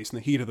your face and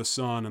the heat of the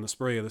sun and the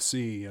spray of the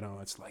sea.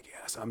 It's like,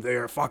 yes, I'm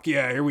there. Fuck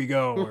yeah, here we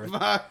go.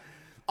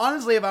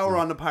 Honestly, if I were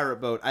on the pirate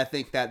boat, I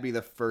think that'd be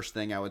the first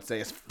thing I would say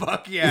is,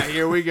 fuck yeah,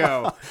 here we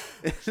go.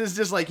 It's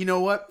just like, you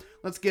know what?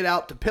 Let's get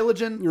out to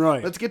pillaging.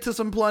 Right. Let's get to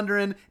some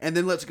plundering, and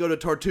then let's go to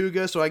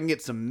Tortuga so I can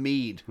get some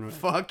mead. Right.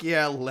 Fuck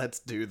yeah, let's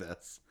do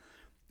this.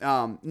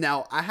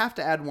 Now, I have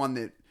to add one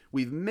that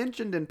we've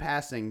mentioned in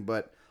passing,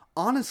 but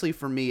honestly,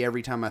 for me,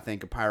 every time I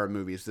think of pirate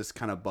movies, this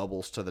kind of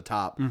bubbles to the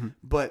top.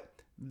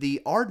 But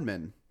the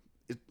Aardman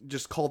is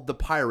just called The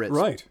Pirates.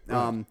 Right.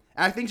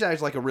 I think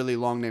that's like a really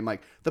long name,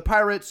 like The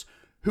Pirates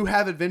Who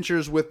Have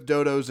Adventures with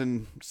Dodos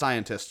and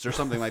Scientists or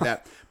something like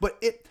that.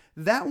 But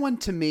that one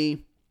to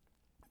me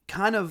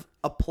kind of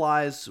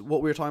applies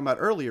what we were talking about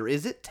earlier,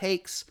 is it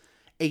takes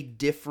a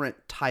different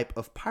type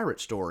of pirate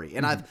story.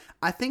 And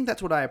I think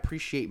that's what I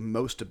appreciate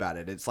most about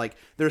it. It's like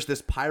there's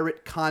this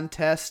pirate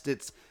contest.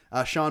 It's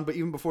Sean, but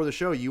even before the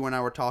show, you and I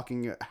were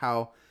talking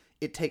how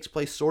it takes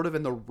place sort of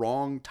in the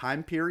wrong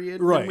time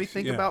period when we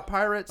think about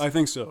pirates. I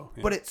think so.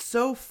 Yeah. But it's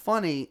so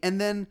funny.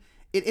 And then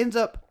it ends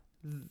up,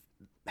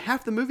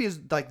 half the movie is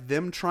like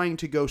them trying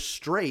to go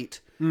straight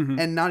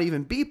and not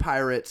even be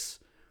pirates,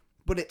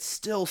 but it's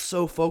still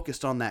so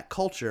focused on that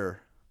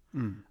culture.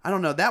 I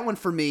don't know. That one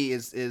for me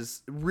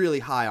is really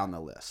high on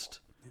the list.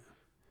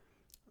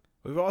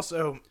 We've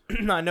also,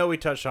 I know we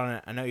touched on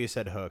it. I know you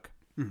said Hook.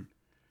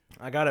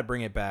 I got to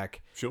bring it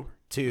back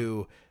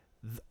to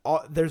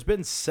there's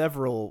been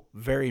several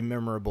very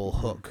memorable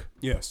Hook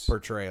Yes.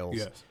 portrayals.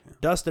 Yes. Yeah.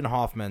 Dustin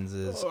Hoffman's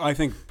is I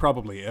think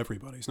probably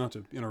everybody's, not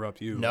to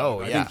interrupt you.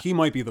 No, I yeah. think he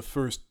might be the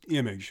first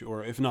image,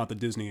 or if not the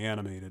Disney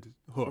animated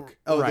Hook.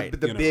 Oh, Right.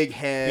 the You know, big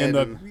head.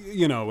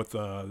 And with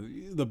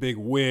the big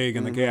wig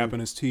and the gap in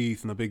his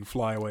teeth and the big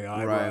flyaway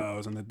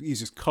eyebrows, and he's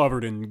just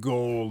covered in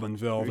gold and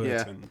velvet.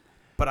 Yeah. And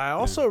But I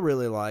also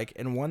really like,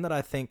 and one that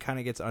I think kind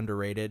of gets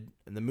underrated,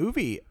 and the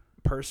movie,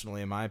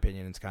 personally, in my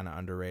opinion, is kind of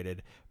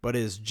underrated, but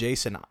is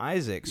Jason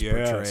Isaacs'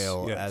 Yes,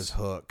 portrayal yes. as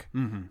Hook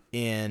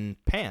in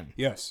Pan.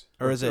 yes,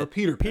 Or is it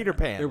Peter Pan? Peter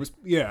Pan? There was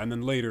and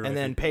then later. And I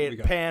then think we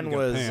got Pan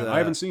was, Pan. I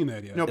haven't seen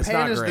that yet. no, It's Pan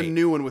not is the great.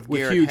 new one with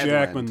Garrett Hugh Hedlund.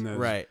 Jackman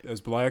Right. as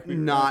Blackbeard.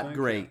 I Not think.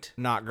 great.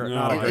 Not No. a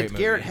great It's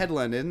movie. Garrett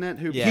Hedlund, isn't it?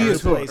 Who Yeah. He plays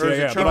is Hook? Hook, Or is yeah,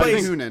 it yeah, Charlie but I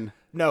think- Hunnam?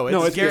 No,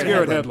 No, it's Garrett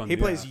Garrett Hedlund. Hedlund, He yeah.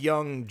 plays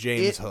young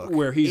James It- Hook.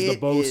 Where he's the It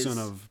bosun is-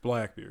 of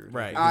Blackbeard.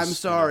 Right. I'm He's,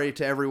 sorry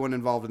to everyone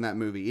involved in that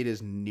movie. It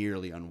is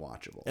nearly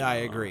unwatchable. I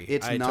agree.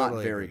 It's I not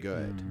totally very agree.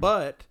 good.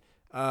 But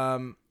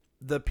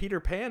the Peter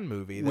Pan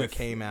movie that With-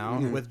 came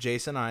out with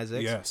Jason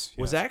Isaacs Yes,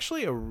 was yes.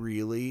 actually a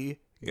really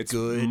It's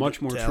good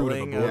much more true to the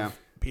telling book. of Yeah.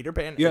 Peter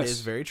Pan. Yes. It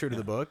is very true to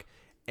the book.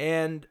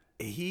 And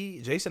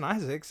Jason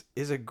Isaacs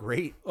is a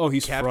great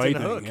he's Captain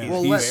frightening, Hook. yeah. He's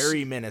Well, let's-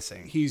 very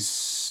menacing.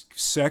 He's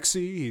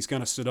sexy. He's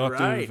kind of seductive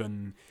Right.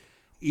 and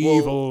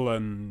evil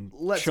and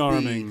Let's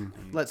charming.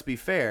 Let's be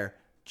fair.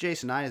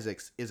 Jason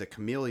Isaacs is a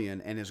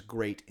chameleon and is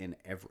great in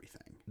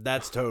everything.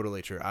 That's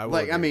totally true. I will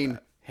Like, agree I with mean,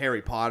 that.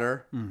 Harry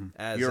Potter.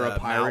 As, You're a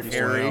pirate, Malfoy,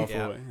 Harry.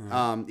 Malfoy,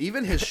 yeah.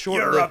 Even his You're a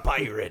short-lived,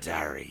 pirate,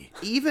 Harry.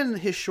 even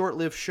his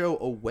short-lived show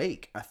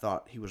Awake, I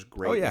thought he was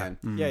great Oh, yeah.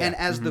 in. Yeah, yeah. And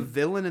as the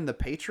villain in The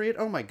Patriot,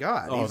 oh my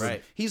God, he's,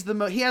 right. he's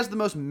he has the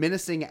most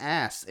menacing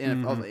ass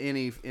of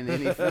any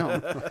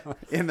film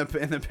in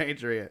the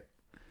Patriot.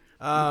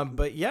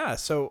 But yeah,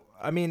 so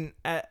I mean,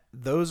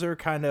 those are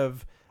kind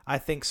of, I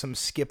think, some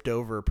skipped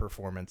over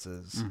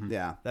performances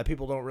Yeah. that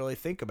people don't really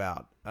think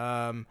about.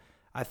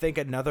 I think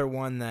another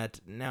one that,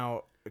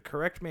 now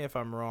correct me if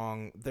I'm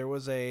wrong, there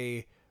was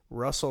a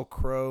Russell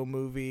Crowe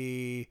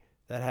movie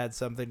that had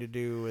something to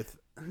do with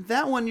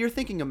That one, you're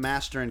thinking of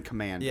Master and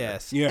Commander.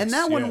 Yes. Yes, And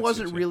that one yes,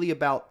 wasn't yes, yes. really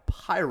about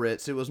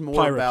pirates. It was more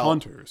Pirate about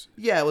hunters.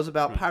 Yeah, it was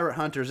about pirate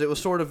hunters. It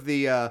was sort of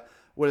the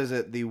what is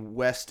it? The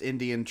West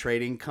Indian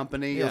Trading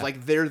Company. It Yeah. was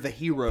like they're the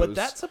heroes. But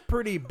that's a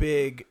pretty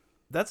big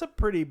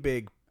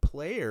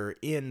player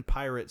in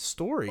pirate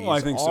stories. Oh, I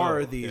think so,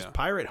 are these yeah.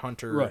 pirate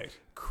hunter Right.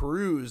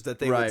 crews that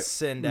they would Right.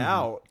 send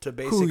out to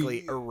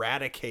basically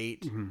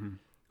eradicate.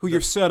 Who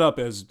you're set up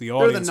as the they're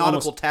audience. the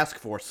nautical almost, task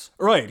force.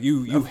 right.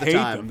 You of the hate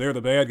time. them. They're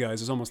the bad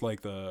guys. It's almost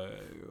like the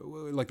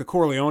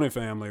Corleone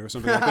family or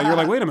something like that. You're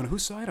like, wait a minute,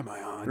 whose side am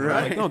I on? You're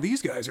Right. Like, no,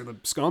 these guys are the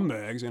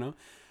scumbags.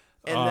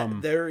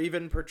 And they're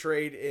even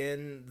portrayed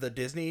in the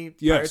Disney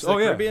Yes. Pirates of Oh, the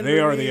yeah. Caribbean They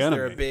are movies. the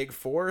They're a enemy. big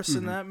force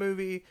in that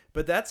movie.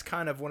 But that's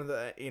kind of one of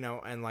the,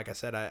 and like I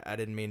said, I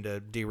didn't mean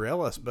to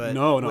derail us, but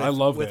No, I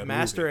love with that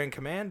Master movie. and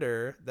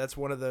Commander, that's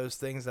one of those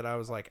things that I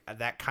was like,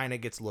 that kind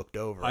of gets looked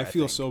over. I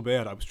feel think. so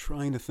bad. I was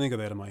trying to think of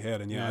that in my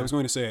head, and I was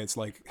going to say it's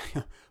like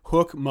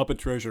Hook, Muppet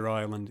Treasure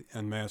Island,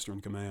 and Master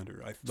and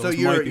Commander. So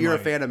you're a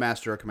fan of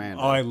Master or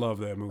Commander. I love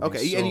that movie.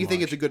 Okay, so and you think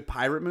much. it's a good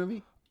pirate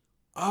movie?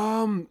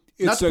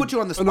 It's Not to put you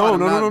on the spot, No, I'm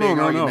no, not no, being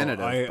no, no,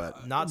 argumentative, no.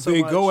 but- Not so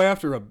They much. go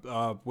after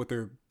what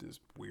they're this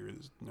weird,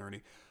 this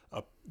nerdy.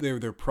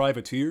 They're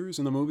privateers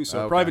in the movie.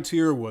 So Okay.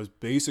 privateer was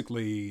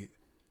basically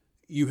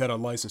you had a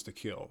license to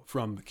kill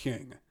from the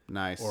king.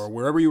 Nice. Or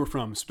wherever you were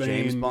from, Spain,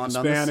 James Bond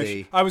on the Spanish.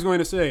 sea. I was going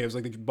to say it was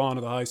like the Bond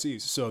of the High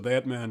Seas. So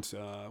that meant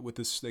with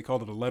this, they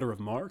called it a letter of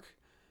marque.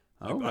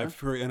 Okay. I've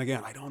heard, and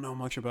again, I don't know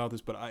much about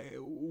this, but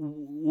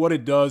what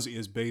it does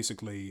is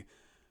basically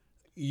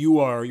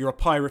you're a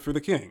pirate for the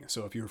king.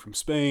 So if you're from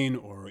Spain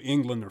or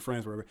England or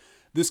France, wherever,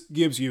 this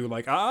gives you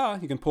like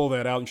you can pull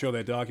that out and show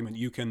that document.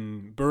 You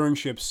can burn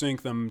ships,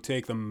 sink them,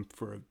 take them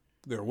for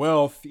their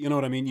wealth. You know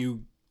what I mean?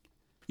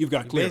 You've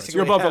got clearance. basically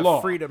You're above the have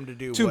law. freedom to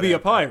do be a whatever.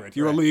 pirate.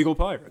 You're Right. a legal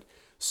pirate.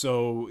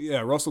 So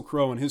yeah, Russell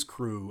Crowe and his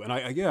crew, and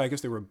I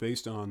guess they were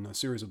based on a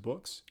series of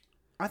books.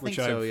 I think which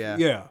so. I've- Yeah.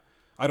 Yeah.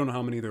 I don't know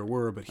how many there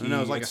were, but I know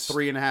it was like a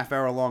 3.5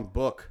 hour long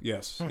book.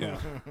 Yes, yeah.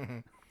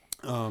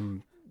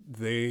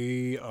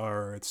 They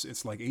are.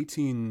 It's like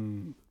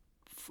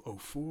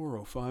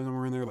 1804, 05,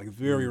 somewhere in there, like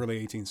very early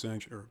 18th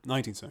century or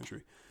 19th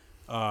century,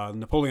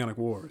 Napoleonic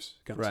Wars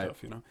kind of Right.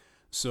 stuff,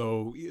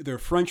 So they're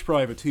French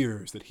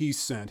privateers that he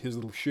sent his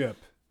little ship.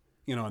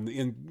 And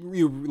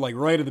you like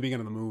right at the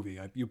beginning of the movie,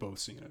 you both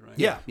seen it, right?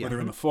 Yeah. Where they're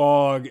in the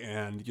fog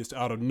and just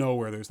out of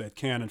nowhere, there's that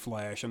cannon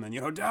flash, and then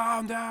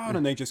down,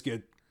 and they just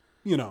get,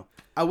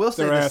 I will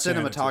say their the ass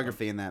handed to them.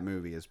 cinematography in that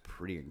movie is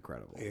pretty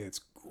incredible. It's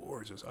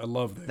gorgeous. I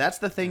love that. That's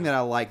the thing that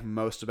I like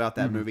most about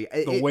that movie.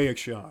 The way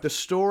it's shot. The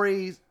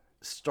story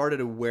started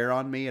to wear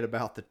on me at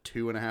about the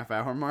 2.5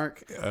 hour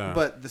mark,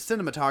 but the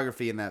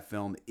cinematography in that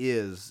film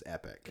is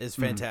epic. It's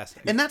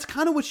fantastic. And that's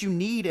kind of what you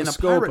need in The a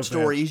scope pirate of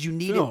story that is you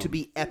need film. it to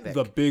be epic.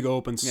 The big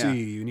open sea. Yeah.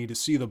 You need to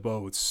see the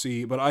boats.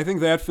 But I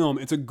think that film,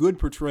 it's a good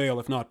portrayal,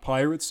 if not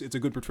pirates, it's a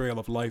good portrayal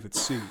of life at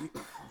sea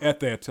at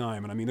that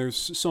time. And I mean, there's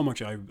so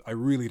much I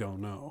really don't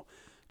know.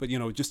 But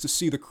just to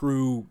see the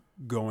crew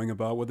going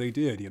about what they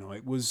did,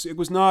 it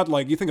was not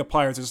like you think of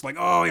pirates as like,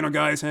 oh,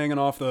 guys hanging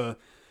off the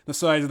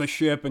sides of the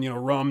ship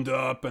and rummed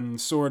up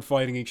and sword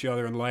fighting each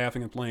other and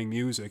laughing and playing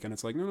music, and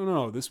it's like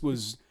no, this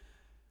was,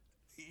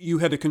 you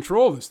had to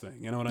control this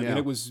thing, what I mean?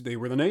 It was, they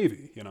were the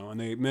Navy,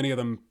 and many of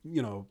them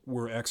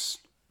were ex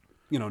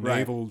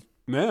naval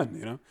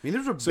men, I mean,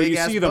 those were so big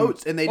ass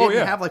boats, and they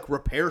didn't have like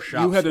repair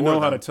shops. You had to know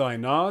how to them. tie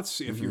knots.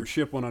 If your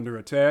ship went under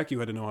attack, you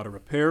had to know how to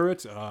repair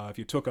it. If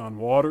you took on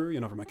water,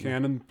 from a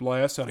cannon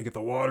blast, how to get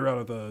the water out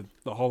of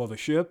the hull of the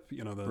ship.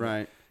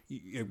 Right.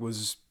 It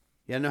was.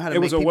 Yeah, know how to it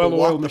make was a people well-oiled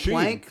walk the machine.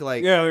 plank.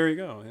 Like, yeah, there you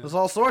go. Yeah. There's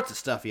all sorts of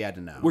stuff you had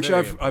to know. Which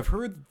I've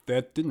heard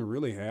that didn't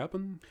really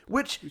happen.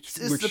 Which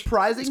is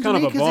surprising to kind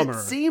me of a because bummer.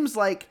 it seems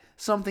like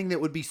something that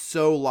would be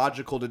so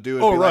logical to do.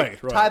 Right.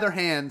 Tie their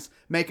hands,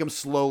 make them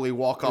slowly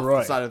walk off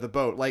the side of the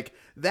boat. Like,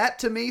 that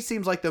to me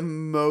seems like the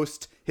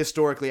most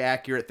historically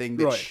accurate thing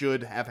that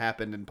should have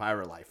happened in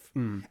pirate life.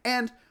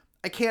 And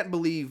I can't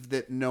believe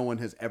that no one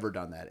has ever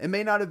done that. It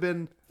may not have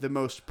been the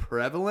most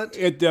prevalent.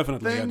 It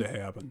definitely thing, had to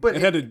happen. but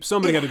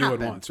somebody had to happened.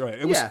 do it once, right?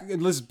 It was.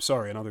 And Liz,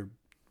 sorry, another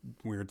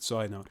weird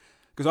side note.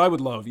 Because I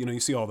would love, you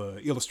see all the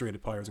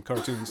illustrated pirates and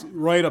cartoons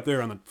right up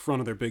there on the front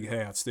of their big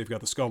hats. They've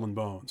got the skull and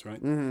bones,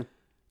 right? Mm-hmm.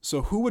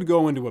 So who would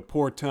go into a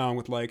port town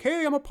with like,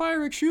 "Hey, I'm a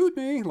pirate, shoot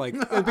me!" Like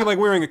it'd be like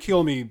wearing a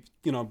 "Kill Me,"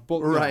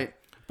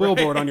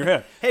 billboard on your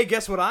head. Hey,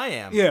 guess what I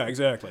am? Yeah,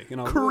 exactly.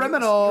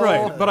 Criminal.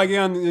 Right. But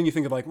again, then you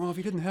think of like, well, if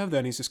he didn't have that,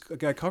 and he's just a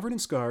guy covered in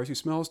scars. He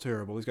smells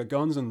terrible. He's got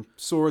guns and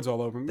swords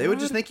all over him. They would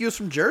just think he was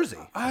from Jersey.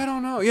 I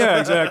don't know. Yeah,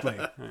 exactly.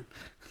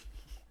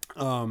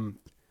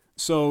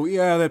 So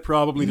yeah, that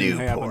probably didn't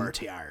happen.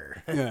 Newport,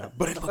 yar. Yeah,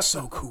 but it looks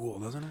so cool,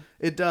 doesn't it?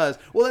 It does.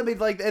 Well, it'd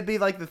be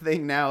like the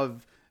thing now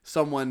of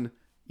someone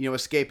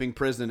escaping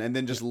prison and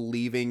then just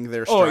leaving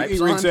their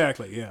stripes on.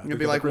 Exactly. Yeah, It'd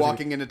be like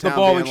walking into town. The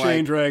ball and being chain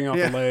like, dragging off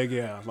the leg.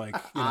 Yeah, like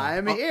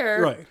I'm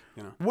here. Right.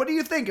 What do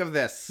you think of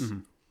this?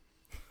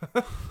 Mm-hmm.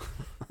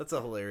 That's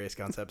a hilarious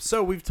concept.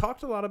 So we've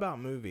talked a lot about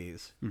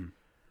movies.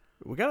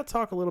 We got to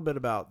talk a little bit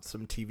about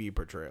some TV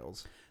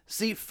portrayals.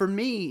 See, for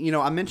me,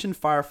 I mentioned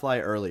Firefly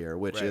earlier,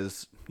 which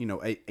is,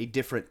 a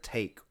different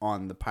take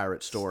on the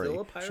pirate story.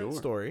 Still a pirate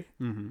story.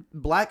 Mm-hmm.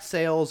 Black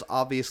Sails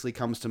obviously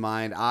comes to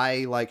mind.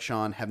 I, like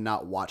Sean, have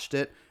not watched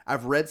it.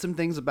 I've read some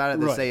things about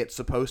it that say it's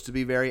supposed to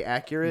be very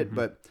accurate,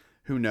 but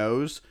who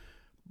knows?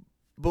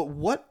 But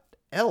what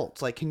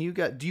else? Like, do you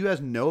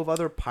guys know of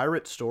other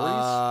pirate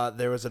stories?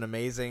 There was an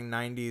amazing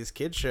 90s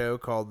kids show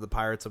called The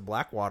Pirates of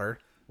Blackwater,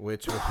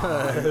 which was...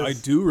 I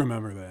do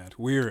remember that.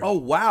 Weird. Oh,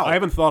 wow. I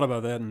haven't thought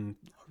about that in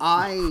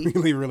a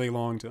really, really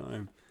long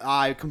time.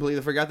 I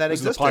completely forgot that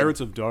existed. The Pirates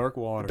of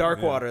Darkwater.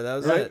 Darkwater, that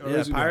was it. Or Yeah,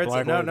 is it Pirates.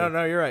 Blackwater?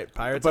 No, you're right.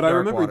 Pirates. But of I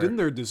remember, Darkwater. didn't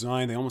their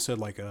design? They almost had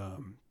like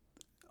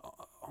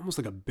almost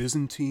like a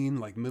Byzantine,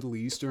 like Middle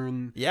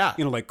Eastern. Yeah,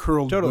 like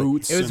curled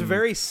boots. It was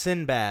very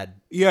Sinbad.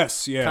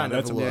 Yes, yeah, kind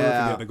that's of a look.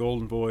 yeah, the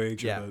Golden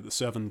Voyage. Yeah. Or the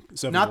seven.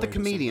 Not the Voyages.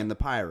 comedian, the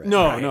pirate.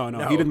 No, Right. no,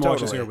 No, he didn't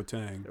wash his totally. hair with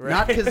Tang. Right.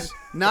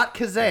 Not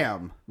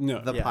Kazam,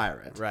 No. the Yeah,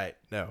 pirate. Right.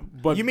 No.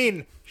 But- you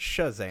mean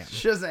Shazam?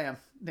 Shazam.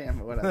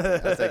 Damn it, what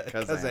I said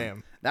Kazam.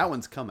 Kazam. That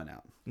one's coming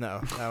out. No,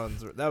 that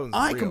one's.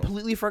 I real.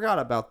 completely forgot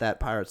about that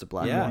Pirates of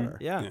Blackwater.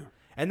 Yeah. Yeah.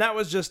 And that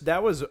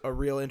was a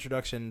real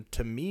introduction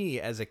to me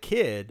as a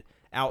kid,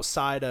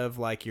 outside of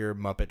like your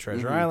Muppet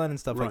Treasure Island and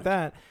stuff like Right.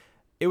 that.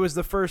 It was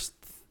the first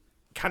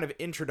kind of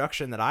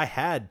introduction that I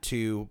had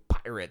to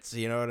pirates,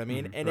 you know what I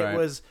mean? And Right. it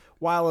was,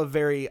 while a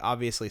very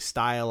obviously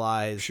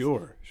stylized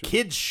Sure.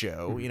 kids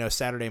show,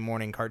 Saturday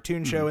morning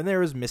cartoon show, and there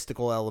was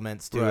mystical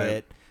elements to Right.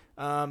 it.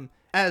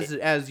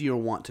 As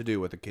you'll want to do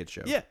with a kid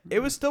show. Yeah, it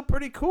was still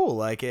pretty cool.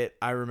 Like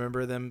I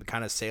remember them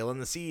kind of sailing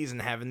the seas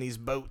and having these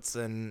boats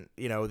and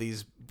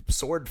these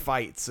sword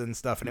fights and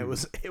stuff, and it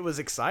was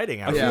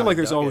exciting. I feel like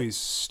there's always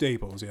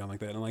staples, like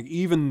that, and like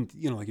even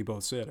like you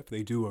both said, if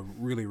they do a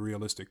really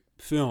realistic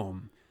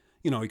film,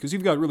 because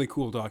you've got really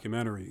cool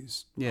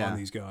documentaries on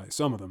these guys,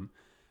 some of them.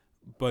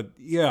 But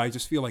yeah, I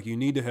just feel like you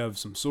need to have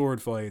some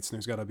sword fights, and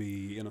there's got to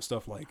be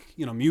stuff like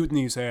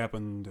mutinies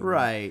happened, and,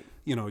 Right.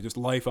 Just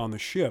life on the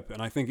ship,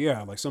 and I think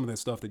like some of that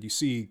stuff that you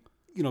see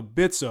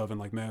bits of in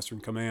like Master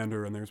and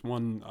Commander, and there's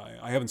one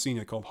I haven't seen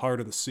yet called Heart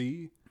of the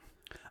Sea.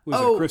 Was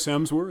it Chris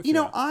Hemsworth?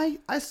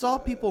 I saw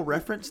people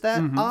reference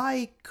that.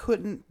 I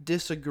couldn't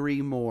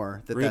disagree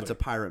more that that's a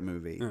pirate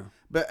movie. Yeah.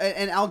 But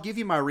and I'll give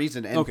you my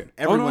reason, and Okay.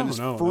 everyone is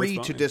no, free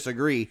that's to fine.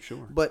 disagree.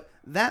 Sure. But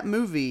that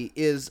movie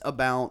is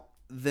about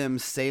them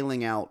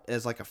sailing out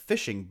as like a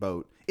fishing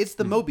boat. It's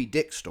the Moby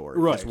Dick story,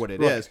 is Right, what it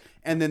right. is.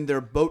 And then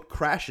their boat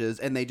crashes,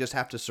 and they just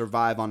have to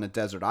survive on a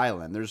desert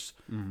island.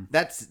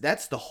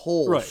 That's the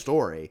whole Right.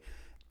 story.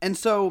 And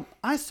so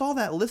I saw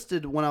that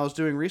listed when I was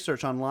doing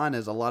research online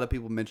as a lot of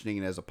people mentioning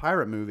it as a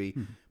pirate movie,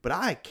 but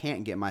I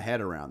can't get my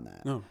head around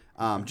that. No.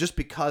 Just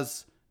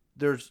because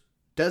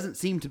doesn't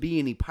seem to be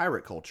any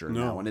pirate culture No,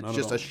 now, and it's not at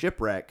just all. a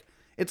shipwreck.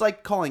 It's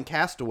like calling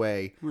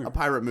Castaway a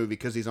pirate movie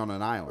because he's on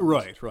an island.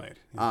 Right.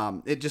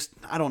 It just,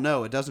 I don't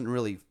know. It doesn't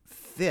really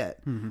fit.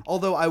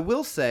 Although I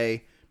will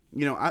say,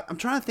 I'm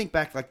trying to think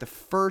back like the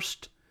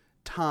first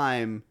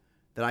time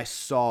that I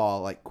saw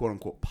like quote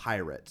unquote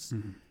pirates,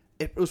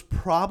 it was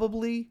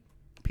probably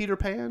Peter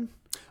Pan.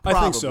 I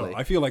think so. Probably.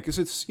 I feel like 'cause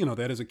it's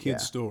that is a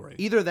kid's Yeah. story.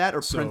 Either that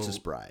or So- Princess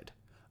Bride.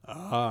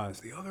 It's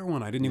the other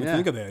one. I didn't even Yeah.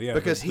 think of that. Yeah,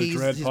 Because the he's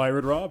Dread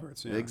Pirate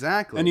Roberts. Yeah.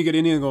 Exactly. And you get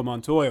Inigo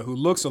Montoya, who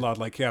looks a lot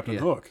like Captain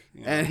Hook.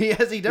 you know. And he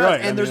does. Right,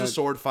 And I there's mean, a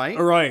sword fight.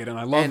 Right, and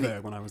I loved And-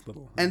 that when I was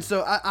little. And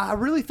so I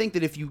really think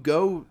that if you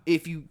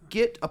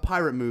get a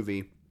pirate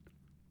movie,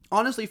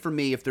 honestly, for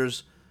me, if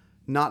there's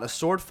not a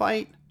sword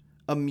fight,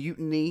 a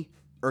mutiny,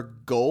 or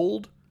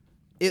gold,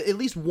 at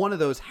least one of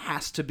those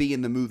has to be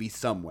in the movie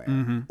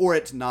somewhere, or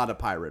it's not a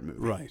pirate movie.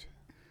 Right.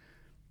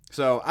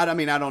 So I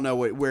mean, I don't know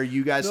where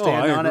you guys No,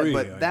 stand I on agree. it,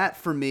 but that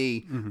for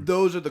me,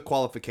 those are the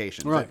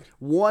qualifications. Right. Like,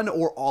 one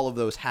or all of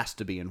those has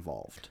to be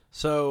involved.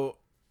 So,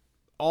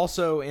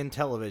 also in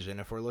television,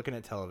 if we're looking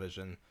at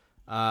television,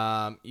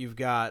 you've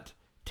got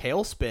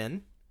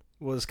Tailspin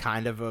was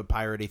kind of a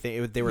piratey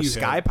thing. They were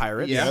sky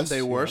pirates. Yeah, Yes,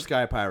 they were yeah.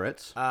 sky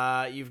pirates.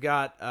 You've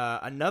got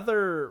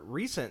another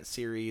recent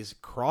series,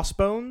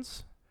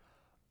 Crossbones.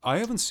 I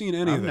haven't seen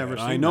any I've of that. never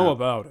I seen know that.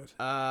 about it.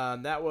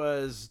 That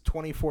was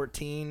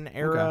 2014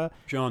 era.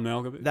 John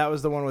Malkovich. That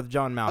was the one with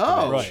John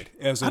Malkovich. Oh, right.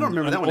 As I don't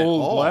remember an that one at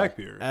old all.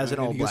 Blackbeard. As an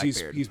And old because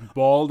Blackbeard. He's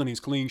bald and he's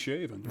clean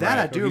shaven. That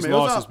I Right. do He's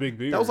remember. lost his big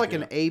beard. That was like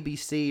yeah. an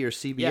ABC or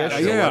CBS Yeah, show.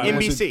 Yeah, wasn't it?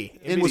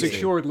 NBC. Was it NBC.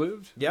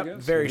 short-lived? I Yep,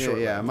 guess? very Yeah, short.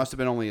 yeah, it must have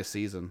been only a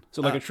season.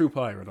 So like a true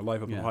pirate, a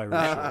life of a pirate.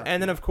 show.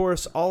 And then, of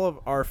course, all of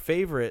our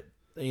favorite,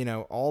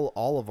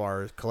 all of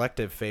our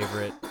collective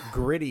favorite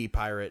gritty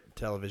pirate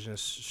television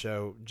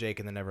show, Jake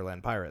and the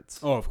Neverland Pirates.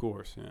 Oh, of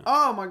course. Yeah.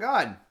 Oh my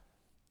God!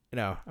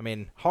 I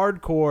mean,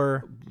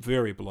 hardcore,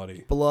 Very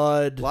bloody.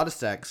 blood, A lot of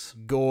sex.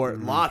 gore,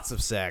 lots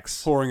of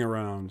sex. Pouring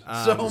around.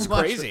 So it's much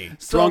crazy.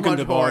 So Drunken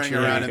much pouring debauchery,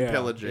 around and yeah.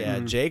 pillaging. Yeah,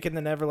 Jake and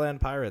the Neverland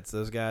Pirates.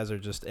 Those guys are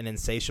just an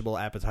insatiable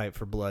appetite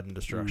for blood and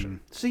destruction.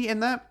 See,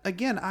 and that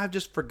again, I've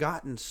just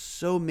forgotten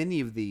so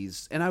many of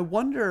these, and I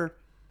wonder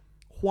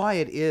why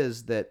it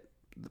is that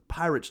the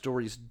pirate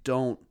stories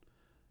don't,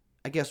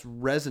 I guess,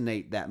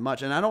 resonate that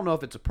much. And I don't know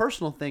if it's a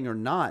personal thing or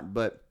not,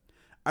 but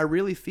I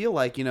really feel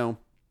like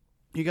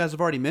you guys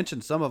have already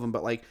mentioned some of them,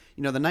 but like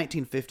the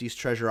 1950s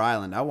Treasure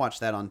Island, I watched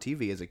that on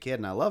TV as a kid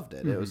and I loved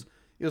it. It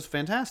was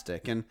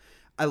fantastic, and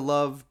I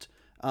loved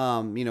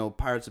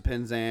Pirates of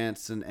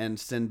Penzance and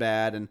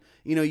Sinbad, and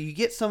you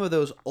get some of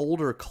those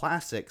older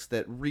classics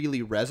that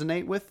really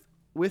resonate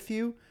with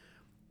you.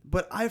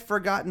 But I've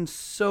forgotten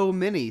so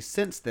many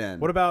since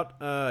then. What about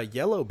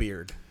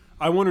Yellowbeard?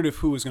 I wondered if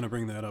who was going to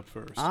bring that up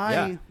first.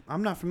 I'm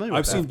not familiar with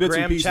I've that. seen bits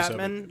Graham and pieces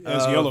Chapman of it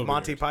as of Yellowbeard.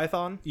 Monty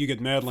Python. You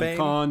get Madeline fame.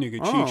 Kahn, you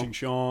get Oh. Cheech and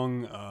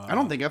Chong. I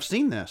don't think I've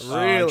seen this.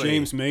 Really?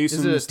 James Mason.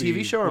 Is it a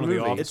TV show or one of the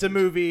movie? officers. It's a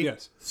movie.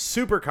 Yes.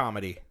 Super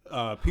comedy.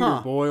 Peter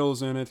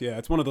Boyle's in it. Yeah,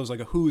 it's one of those like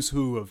a who's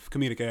who of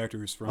comedic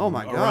actors from Oh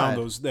my around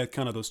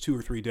God. those 2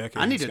 or 3 decades.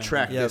 I need to kind of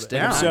track thing. this like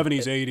down.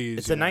 70s, 80s.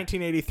 It's a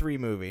 1983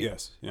 movie.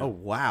 Yes. Yeah. Oh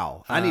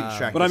wow! I need to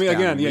track. But I this mean,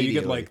 down again, yeah, you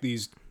get immediately. like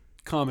these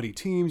comedy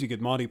teams. You get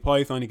Monty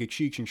Python. You get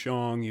Cheech and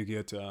Chong. You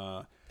get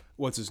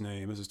what's his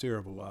name? This is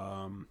terrible.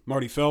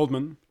 Marty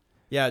Feldman.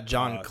 Yeah,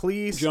 John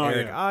Cleese,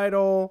 Eric yeah.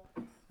 Idle.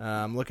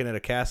 I'm looking at a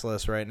cast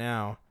list right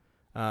now.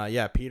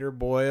 Yeah, Peter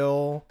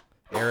Boyle,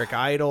 Eric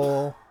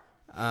Idle,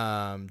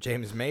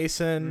 James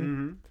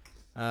Mason.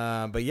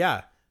 But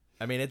yeah,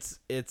 I mean it's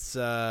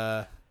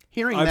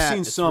hearing I've that.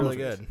 seen some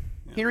really of it. good.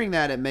 Hearing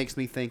that, it makes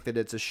me think that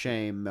it's a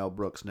shame Mel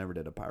Brooks never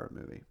did a pirate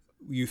movie.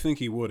 You think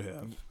he would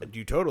have,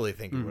 You totally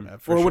think you would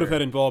have, for or would sure. have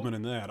had involvement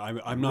in that?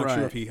 I'm not Right.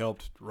 sure if he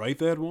helped write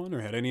that one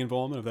or had any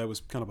involvement. If that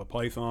was kind of a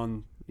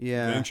Python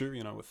venture,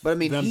 with But I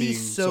mean, them being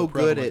he's so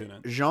good prevalent at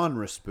in it.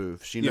 genre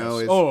spoofs. You Yes.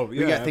 know, Oh, we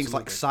yeah, got things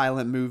like absolutely.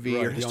 Silent Movie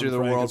or Right, History of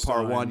Young the World Part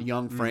Frankenstein. One,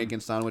 Young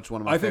Frankenstein, which is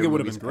one of my I think favorite it would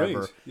have movies been great.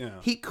 ever. Yeah.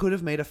 He could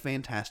have made a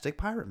fantastic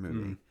pirate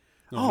movie.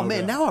 No, Oh no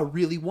man, doubt. now I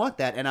really want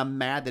that, and I'm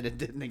mad that it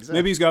didn't exist.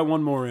 Maybe he's got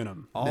one more in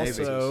him.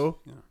 Also,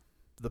 Yeah.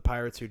 the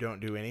pirates who don't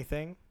do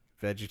anything,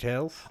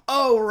 VeggieTales.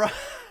 Oh right,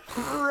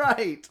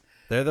 right.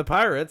 They're the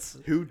pirates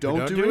Who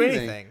don't do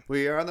anything.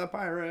 We are the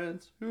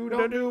pirates who We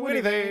don't do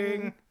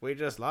anything. We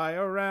just lie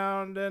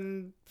around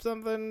and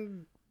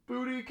something.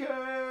 Booty cake.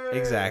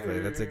 Exactly.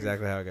 That's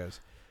exactly how it goes.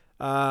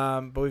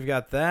 But we've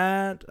got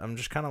that. I'm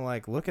just kind of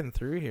like looking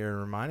through here and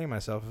reminding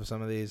myself of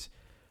some of these.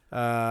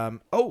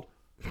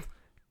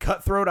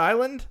 Cutthroat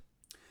Island.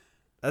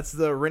 That's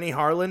the Rennie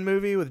Harlan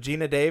movie with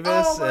Gina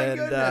Davis Oh, my and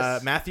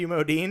goodness. Matthew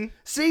Modine.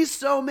 See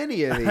so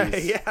many of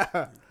these.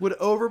 Yeah. Would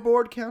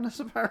Overboard count as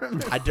a pirate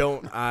movie? I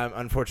don't.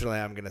 Unfortunately,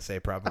 I'm going to say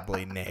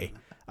probably nay.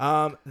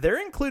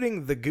 They're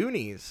including The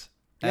Goonies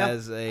Yeah,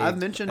 as a I've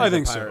mentioned I it.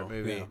 think pirate so,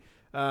 movie.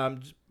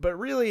 But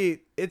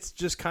really, it's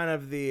just kind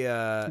of the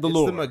it's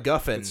lore. the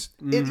MacGuffin.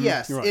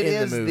 Yes, You're right. it In the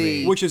is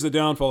movie. Which is the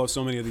downfall of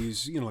so many of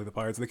these, like the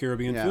Pirates of the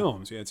Caribbean Yeah.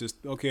 films. Yeah, it's just,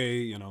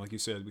 okay, like you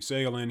said, we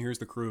sail in, here's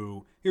the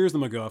crew, here's the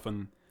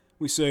MacGuffin.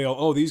 We sail,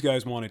 oh, these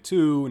guys wanted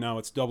 2, now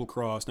it's double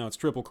cross, now it's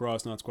triple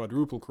cross, now it's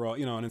quadruple cross,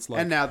 and it's like...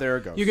 And now there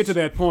it goes. You get to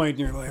that point, and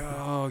you're like,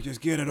 oh,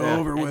 just get it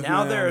over with. And now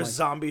man. there's Like,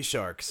 zombie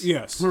sharks.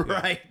 yes. yeah.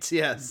 Right,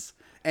 yes.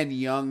 And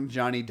young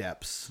Johnny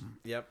Depp's.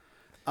 Yep.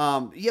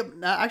 Yep.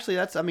 Actually,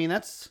 that's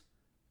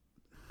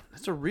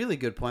That's a really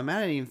good point. Man,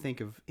 I didn't even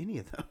think of any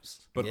of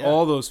those. But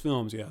all those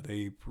films,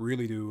 they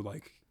really do,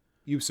 like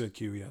you said,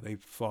 Q, they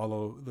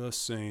follow the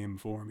same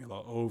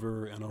formula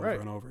over and over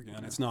and over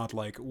again. It's not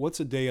like, what's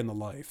a day in the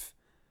life?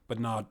 But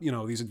not,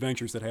 these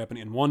adventures that happen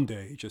in one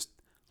day, just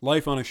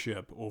life on a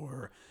ship,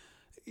 or,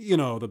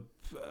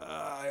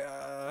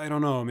 I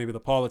don't know, maybe the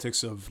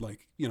politics of,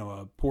 like,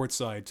 a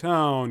portside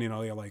town,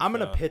 they like... I'm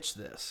going to pitch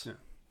this.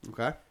 Yeah.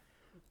 Okay.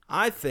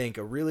 I think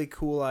a really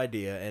cool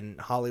idea, and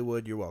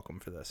Hollywood, you're welcome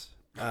for this.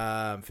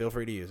 Feel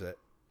free to use it.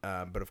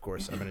 But of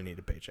course, I'm going to need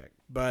a paycheck.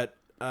 But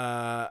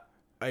a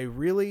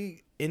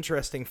really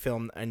interesting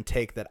film and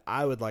take that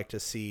I would like to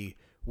see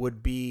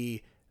would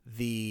be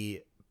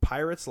the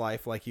pirate's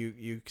life, like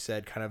you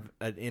said, kind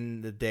of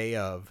in the day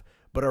of,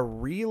 but a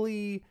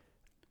really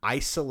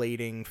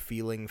isolating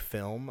feeling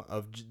film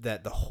of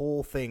that the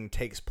whole thing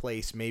takes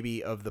place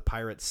maybe of the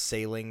pirates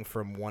sailing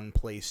from one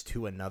place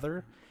to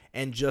another.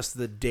 And just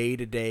the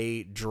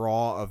day-to-day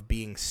draw of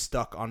being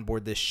stuck on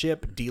board this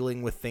ship,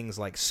 dealing with things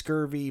like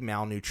scurvy,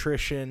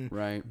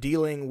 malnutrition,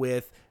 dealing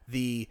with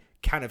the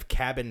kind of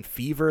cabin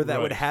fever that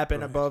would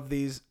happen above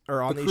these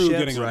or on the these crew ships.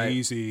 Getting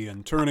uneasy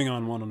and turning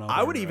on one another.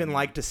 I would even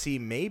like to see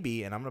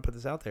maybe, and I'm going to put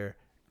this out there,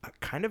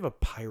 kind of a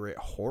pirate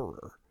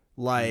horror.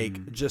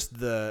 Like just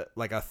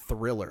like a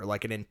thriller,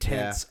 like an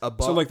intense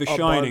above. So like The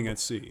Shining at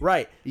sea,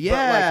 right?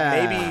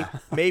 Yeah. But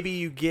like maybe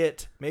you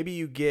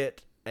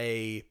get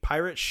a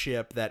pirate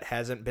ship that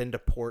hasn't been to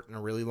port in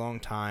a really long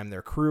time.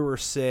 Their crew are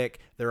sick.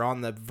 They're on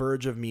the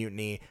verge of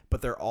mutiny,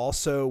 but they're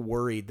also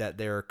worried that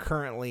they're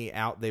currently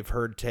out. They've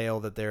heard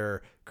tale that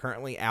they're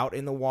currently out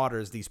in the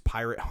waters, these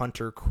pirate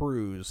hunter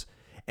crews.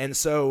 And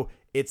so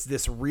it's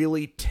this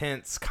really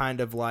tense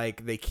kind of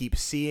like they keep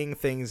seeing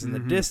things in the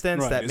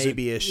distance that may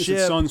be a ship.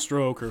 Is it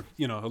sunstroke or,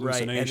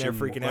 hallucination? Right, and they're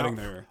freaking out.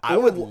 There. I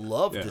would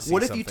love to see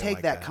What if something you take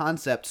like that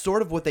concept,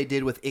 sort of what they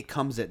did with It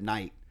Comes at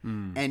Night,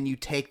 and you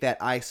take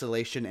that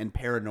isolation and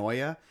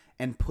paranoia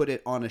and put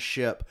it on a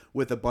ship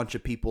with a bunch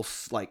of people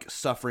like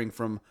suffering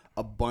from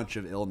a bunch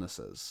of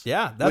illnesses?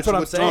 Yeah, that's which what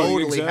I'm would saying.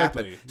 Totally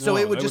Exactly. happen. So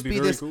it would that just would be be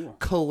very this cool.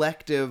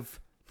 collective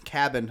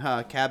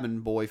cabin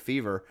boy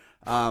fever.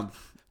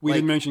 We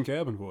didn't mention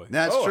Cabin Boy.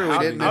 That's true. We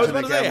didn't. I was mention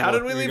going to say, Cabin how Boy.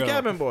 did we There you leave go.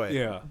 Cabin Boy?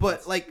 Yeah.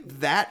 But like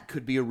that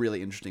could be a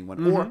really interesting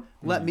one. Or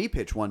let me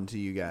pitch one to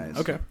you guys.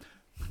 Okay.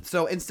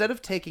 So instead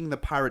of taking the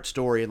pirate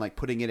story and like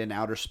putting it in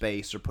outer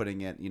space or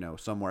putting it,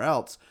 somewhere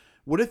else,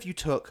 what if you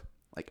took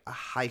like a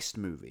heist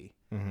movie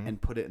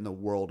and put it in the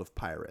world of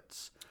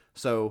pirates?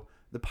 So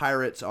the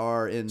pirates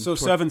are in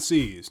Seven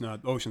Seas,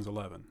 not Ocean's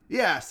 11.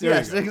 Yes, There you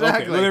yes, go.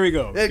 exactly. Okay, well, there we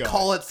go. They Got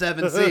call it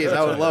Seven Seas.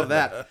 I would love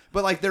that.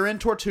 But like they're in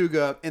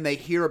Tortuga and they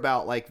hear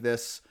about like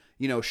this,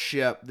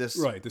 ship, this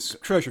This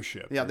treasure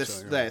ship. yeah,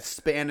 that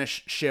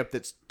Spanish ship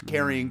that's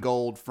carrying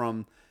gold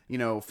from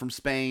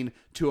Spain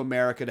to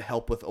America to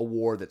help with a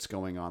war that's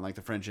going on, like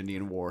the French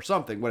Indian War or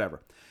something,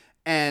 whatever.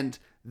 And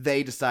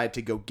they decide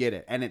to go get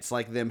it. And it's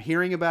like them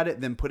hearing about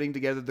it, them putting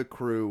together the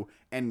crew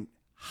and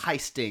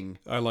heisting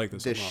I like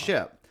this a lot.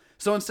 ship.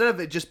 So instead of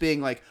it just being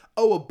like,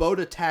 a boat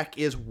attack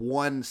is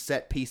one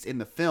set piece in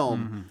the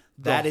film,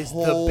 That is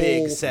the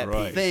big set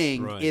piece.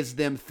 thing Right. is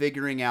them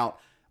figuring out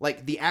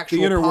like the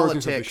actual inner workings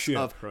of the politics ship,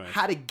 of right.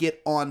 how to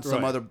get on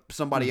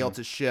somebody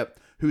else's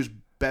ship who's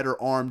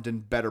better armed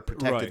and better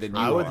protected Right, than you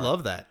right. I would are.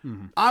 love that.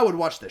 I would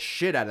watch the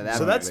shit out of that.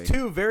 So that's movie.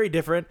 two very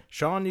different.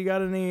 Sean, you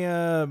got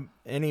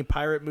any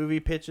pirate movie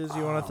pitches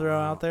you want to throw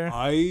out there?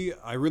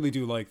 I really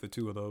do like the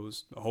two of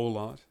those a whole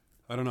lot.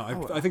 I don't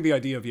know. I think the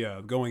idea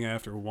of going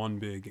after one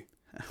big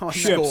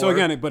ship. So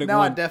again, but it now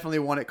I went, definitely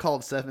want it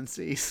called Seven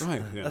Seas.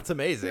 right. Yeah. That's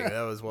amazing.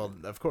 That was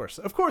of course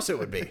it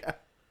would be.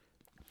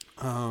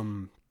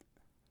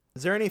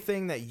 Is there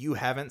anything that you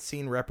haven't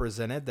seen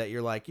represented that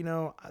you're like,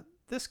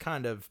 this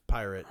kind of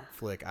pirate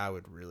flick I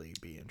would really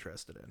be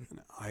interested in?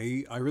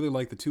 I really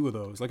like the two of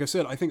those. Like I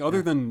said, I think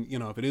other than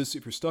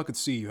if you're stuck at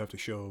sea, you have to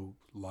show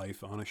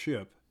life on a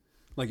ship,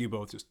 like you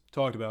both just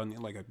talked about, and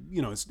like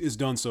it's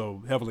done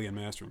so heavily in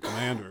Master and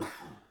Commander.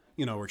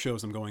 Where it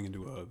shows them going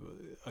into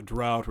a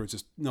drought where it's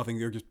just nothing.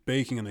 They're just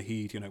baking in the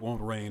heat. It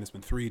won't rain. It's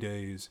been 3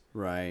 days.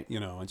 Right.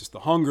 And just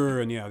the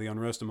hunger and the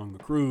unrest among the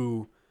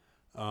crew.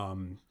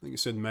 Like you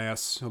said,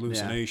 mass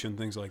hallucination,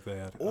 things like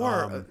that.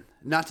 Or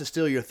not to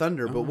steal your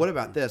thunder, but what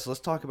about this?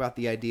 Let's talk about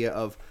the idea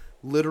of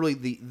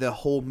literally the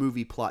whole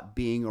movie plot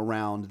being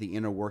around the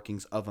inner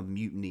workings of a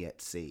mutiny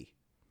at sea.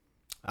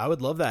 I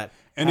would love that.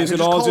 And is it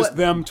just all call just it-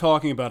 them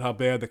talking about how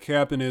bad the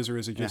captain is, or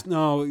is it just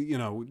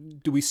do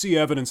we see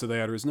evidence of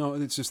that, or is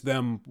it's just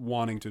them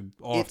wanting to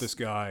off this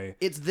guy?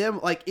 It's them,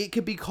 like, it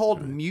could be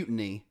called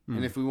mutiny,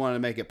 and if we wanted to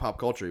make it pop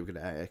culture, we could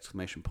add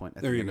exclamation point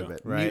at There the you end go. of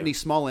it. Right. Mutiny,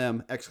 small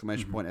m,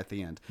 exclamation point at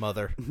the end.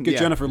 Mother. Get Yeah.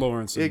 Jennifer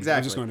Lawrence. And Exactly.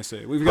 I'm just going to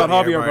say we've got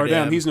Javier Javier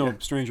Bardem. Bardem. He's no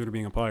stranger to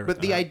being a pirate. But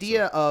the now,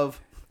 idea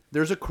of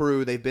there's a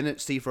crew, they've been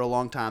at sea for a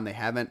long time, they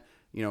haven't,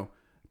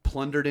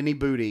 plundered any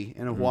booty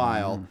in a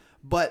while,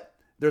 but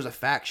there's a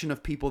faction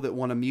of people that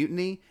want a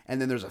mutiny,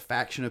 and then there's a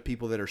faction of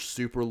people that are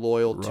super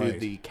loyal to Right.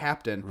 the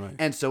captain, Right.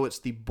 and so it's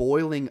the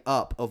boiling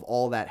up of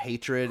all that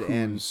hatred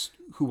and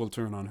who will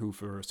turn on who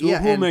first. Yeah,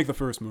 Who will and- make the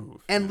first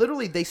move? And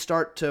literally, they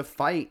start to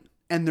fight,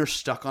 and they're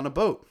stuck on a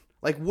boat.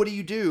 Like, what do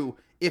you do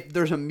if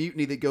there's a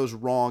mutiny that goes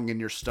wrong and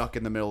you're stuck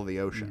in the middle of the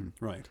ocean?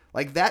 Right.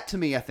 Like, that to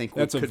me, I think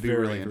That's could a be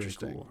very, really very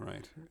interesting. cool,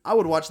 right? I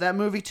would watch that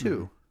movie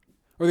too.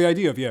 Or the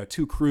idea of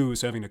two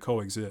crews having to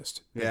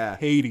coexist. They Yeah.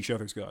 hate each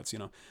other's guts.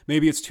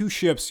 Maybe it's two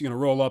ships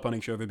roll up on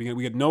each other.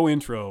 We get no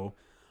intro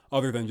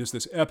other than just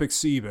this epic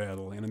sea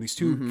battle, and these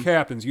two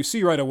captains you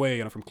see right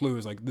away from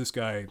clues like this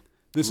guy.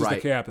 This is the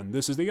Right. captain.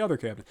 This is the other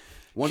captain.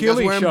 One Kill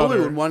guy's wearing each other.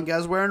 blue and one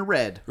guy's wearing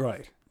red.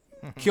 Right.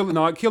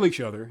 Kill each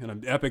other in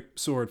an epic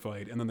sword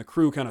fight, and then the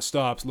crew kind of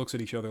stops, looks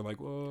at each other like,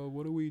 "Well,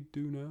 what do we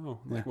do now?"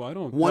 Like, well, I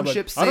don't. One have a-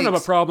 ship I don't have a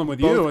sinks, problem with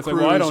both you. It's like,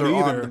 well, I crews don't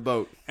are on either. the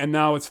boat. And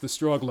now it's the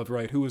struggle of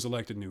who is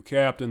elected new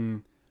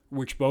captain?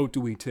 Which boat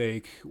do we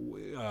take?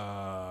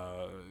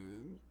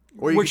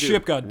 Or you Which could do-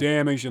 ship got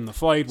damaged in the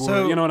fight?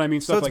 So You know what I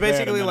mean? So Stuff it's like that, and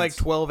basically then like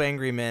it's- 12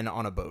 angry men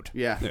on a boat.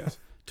 Yeah. Yes.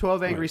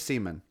 12 Angry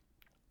Seamen.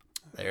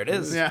 There it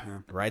is. Yeah.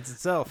 Writes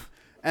itself.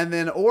 And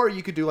then, or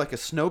you could do like a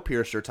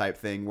Snowpiercer type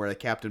thing where the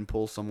captain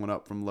pulls someone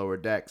up from lower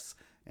decks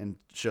and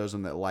shows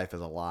them that life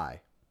is a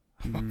lie.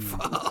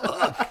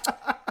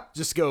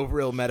 Just go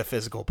real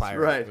metaphysical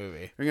pirate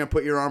movie. You're going to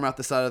put your arm out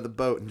the side of the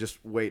boat and just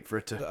wait for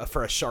it to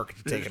For a shark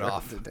to take it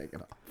off. to take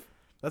it off.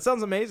 That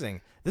sounds amazing.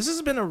 This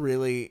has been a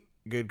really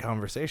good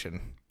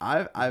conversation.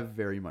 I've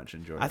very much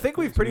enjoyed it. I think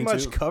we've pretty Me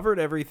much too. covered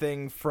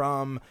everything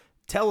from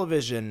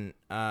television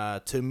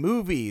to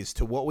movies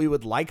to what we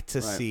would like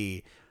to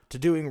see to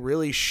doing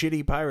really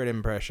shitty pirate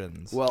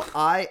impressions. Well,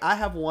 I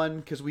have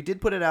one because we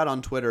did put it out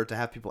on Twitter to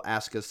have people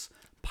ask us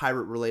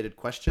pirate-related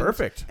questions.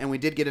 Perfect. And we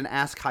did get an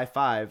Ask High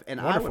Five, and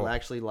I Wonderful. would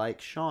actually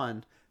like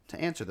Sean to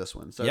answer this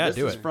one. So Yeah, this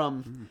do is it.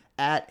 from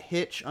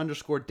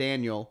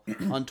 @Hitch_Daniel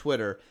on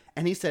Twitter,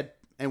 and he said,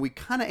 and we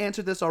kind of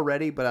answered this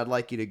already, but I'd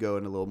like you to go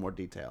into a little more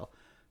detail.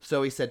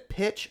 So he said,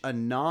 pitch a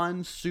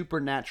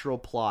non-supernatural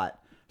plot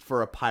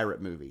for a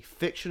pirate movie,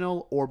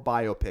 fictional or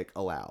biopic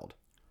allowed.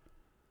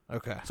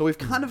 Okay. So we've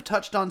kind of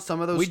touched on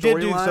some of those. We did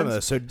do storylines. some of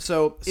those.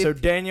 So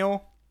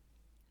Daniel,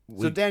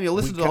 Daniel,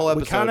 listen to the whole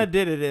episode. We kind of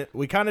did it.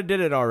 We kind of did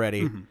it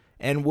already,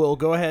 and we'll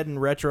go ahead and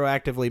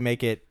retroactively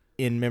make it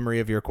in memory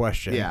of your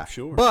question. Yeah.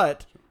 Sure.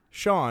 But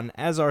Sean,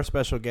 as our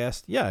special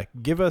guest,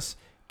 give us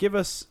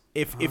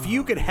if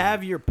you could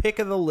have your pick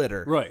of the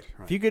litter. Right.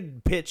 If you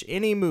could pitch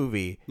any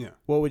movie, Yeah.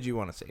 what would you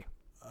want to see?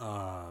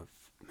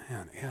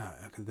 Man, yeah,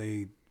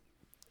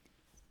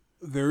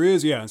 there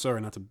is, I'm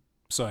sorry not to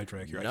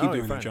sidetrack here. I No, keep you're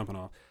doing that, fine. jumping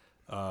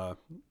off.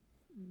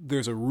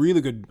 There's a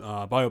really good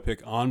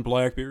biopic on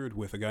Blackbeard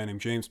with a guy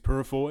named James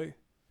Purfoy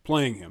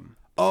playing him.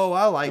 Oh,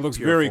 I like. It looks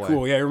Pure very Foy.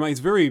 cool. Yeah, it reminds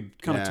very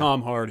kind Yeah. of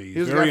Tom Hardy. He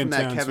was the very guy from that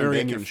intense, Kevin very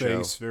in Bacon your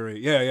face. Very,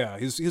 yeah.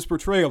 His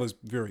portrayal is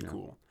very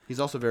cool. He's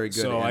also very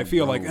good. So in I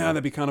feel like Rogue.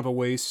 that'd be kind of a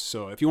waste.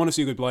 So if you want to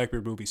see a good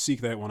Blackbeard movie, seek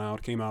that one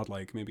out. Came out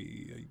like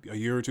maybe a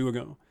year or two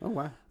ago. Oh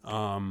wow.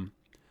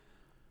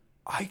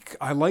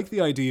 I like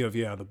the idea of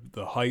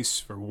the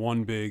heist for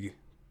one big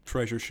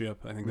treasure ship.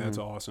 I think that's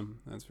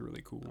awesome. That's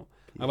really cool.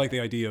 I like the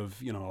idea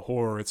of a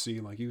horror at sea,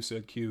 like you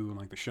said, Q, and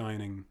like The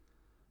Shining.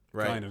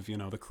 Right. Kind of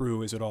the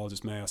crew. Is it all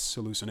just mass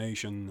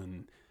hallucination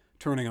and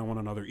turning on one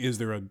another? Is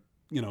there a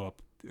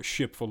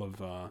ship full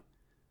of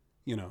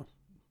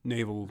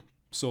naval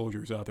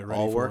soldiers out there ready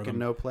All for work them? and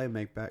no play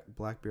make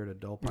Blackbeard a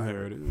dull pirate.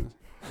 There it is.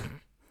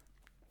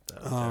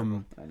 I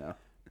know.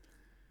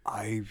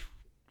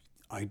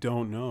 I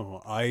don't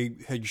know. I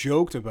had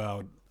joked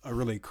about a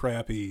really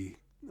crappy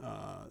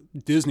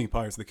Disney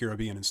Pirates of the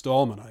Caribbean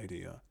installment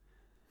idea.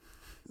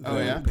 Oh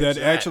yeah. That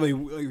actually,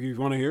 you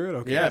want to hear it?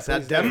 Okay. Yes,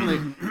 that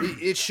definitely.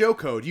 It's show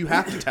code. You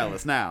have to tell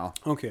us now.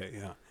 Okay,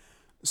 yeah.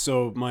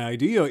 So my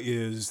idea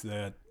is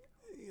that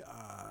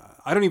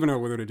I don't even know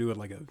whether to do it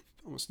like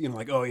almost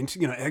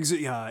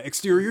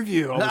exterior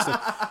view, all this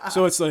stuff.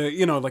 So it's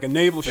like a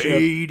naval ship.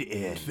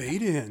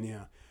 Fade in,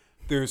 yeah.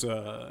 There's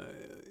a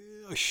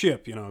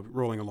ship,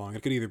 rolling along.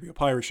 It could either be a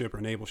pirate ship or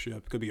a naval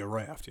ship. It could be a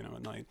raft,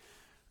 at night.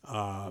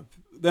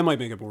 That might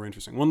make it more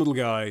interesting. One little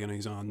guy,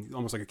 he's on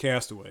almost like a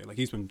castaway, like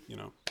he's been,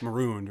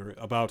 marooned or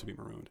about to be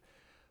marooned.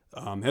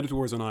 Headed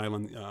towards an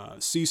island,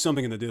 sees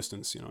something in the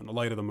distance, in the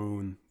light of the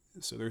moon.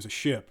 So there's a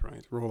ship,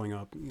 right, rolling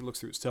up. He looks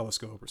through his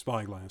telescope or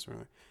spyglass,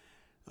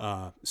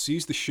 right.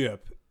 Sees the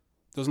ship.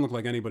 Doesn't look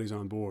like anybody's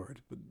on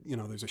board, but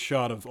there's a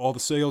shot of all the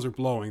sails are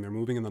blowing. They're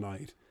moving in the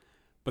night,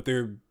 but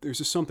there's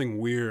just something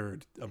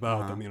weird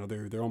about them.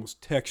 They're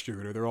almost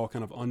textured, or they're all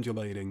kind of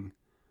undulating.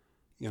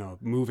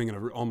 Moving in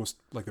almost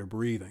like they're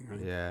breathing.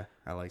 Right? Yeah,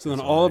 I like. So then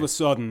all of a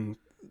sudden,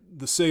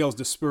 the sails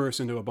disperse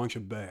into a bunch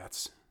of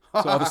bats. So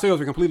all the sails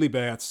are completely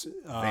bats.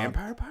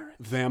 Vampire pirates.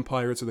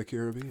 Vampires of the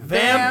Caribbean.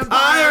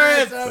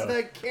 Vampires of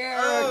the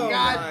Caribbean.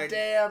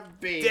 Goddamn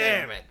bean.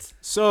 Damn it.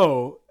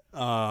 So,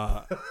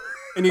 and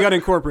you got to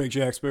incorporate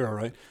Jack Sparrow,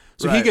 right?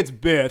 So he Right. gets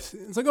bit.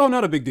 It's like, oh,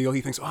 not a big deal.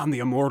 He thinks, oh, I'm the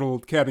immortal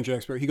Captain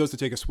Jack Sparrow. He goes to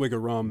take a swig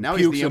of rum. Now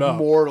pukes he's it the up.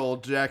 immortal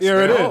Jack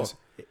There Sparrow. it is.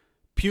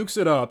 Pukes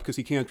it up because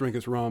he can't drink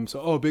his rum. So,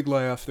 oh, big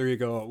laugh. There you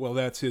go. Well,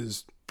 that's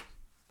his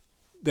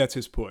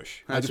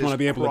push. I That's just want to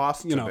be able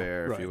cross to,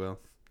 bear, right. if you will.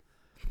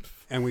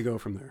 And we go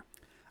from there.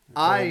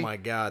 I my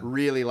God.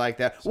 really like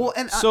that. Well,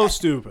 and So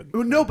stupid.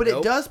 No, but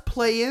it does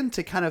play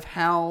into kind of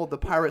how the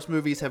Pirates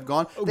movies have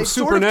gone. They've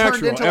Supernatural. sort of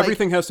turned into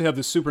Everything has to have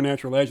this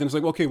supernatural edge. And it's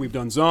like, okay, we've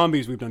done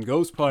zombies, we've done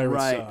ghost pirates.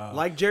 Right.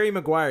 Like Jerry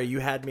Maguire, you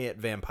had me at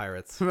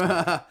vampires.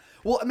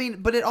 Well, I mean,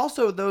 but it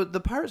also, though,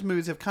 the Pirates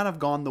movies have kind of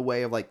gone the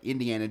way of like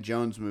Indiana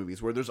Jones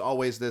movies, where there's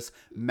always this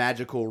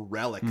magical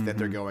relic that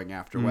they're going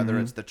after, whether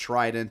it's the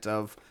trident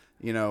of,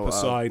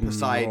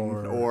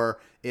 Poseidon or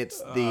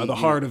it's the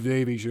heart of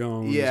Davy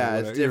Jones. Yeah, or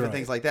it's whatever. different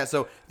things like that.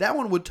 So that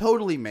one would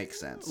totally make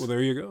sense. Well,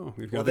 there you go.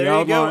 We've got Well, the there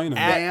you go. outline.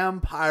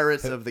 Damn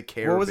Pirates of the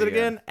Caribbean. What was it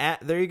again?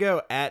 There you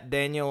go. At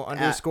Daniel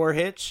 _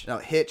 Hitch. No,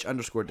 Hitch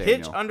 _ Daniel.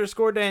 Hitch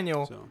 _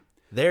 Daniel. So,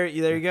 There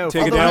you go.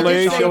 take it to Although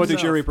he LA, did show it to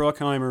say- Jerry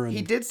Bruckheimer, and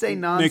He did say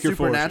make your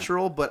fortune.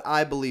 non-supernatural, but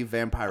I believe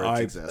vampires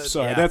exist.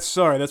 Sorry, Yeah.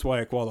 that's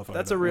why I qualified.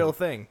 That's that a real one.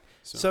 thing.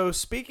 So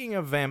speaking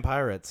of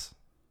vampirates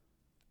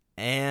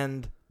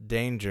and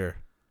danger,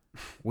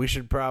 we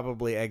should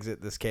probably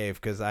exit this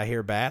cave because I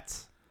hear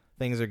bats.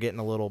 Things are getting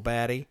a little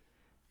batty.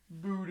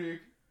 Booty.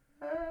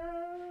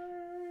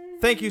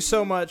 Thank you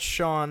so much,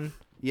 Sean,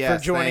 Yes,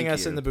 for joining thank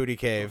us you. in the Booty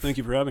Cave. Thank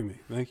you for having me.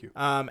 Thank you.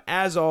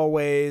 As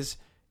always,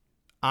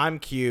 I'm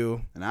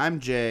Q. And I'm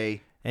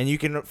Jay. And you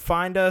can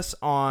find us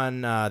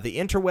on the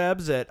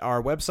interwebs at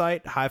our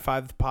website,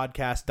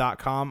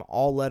 highfivethepodcast.com.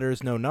 All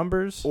letters, no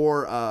numbers.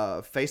 Or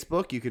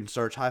Facebook. You can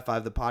search High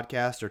Five the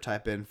Podcast or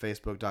type in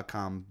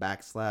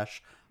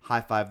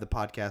facebook.com/High Five the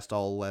Podcast,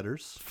 all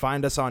letters.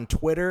 Find us on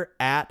Twitter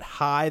at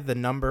 @5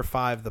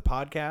 the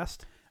podcast.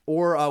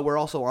 Or we're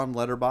also on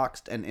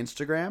Letterboxd and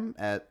Instagram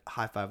at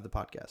High Five the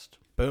Podcast.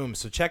 Boom.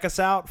 So check us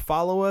out,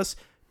 follow us,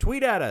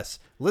 tweet at us,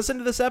 listen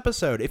to this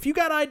episode. If you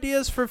got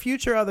ideas for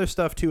future other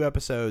stuff, 2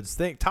 episodes,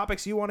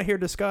 topics you want to hear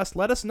discussed,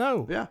 let us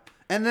know. Yeah.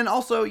 And then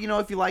also,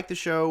 if you like the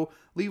show,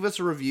 leave us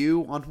a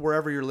review on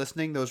wherever you're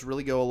listening. Those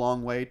really go a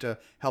long way to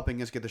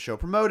helping us get the show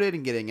promoted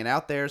and getting it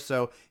out there.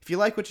 So if you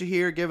like what you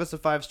hear, give us a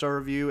 5-star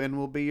review and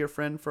we'll be your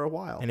friend for a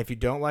while. And if you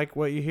don't like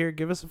what you hear,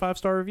 give us a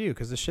 5-star review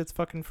because this shit's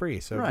fucking free.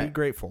 So be Right.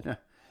 grateful. Yeah.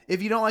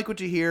 If you don't like what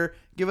you hear,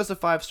 give us a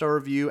 5-star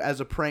review as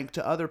a prank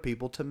to other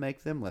people to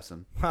make them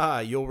listen. Ha,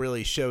 you'll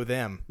really show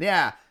them.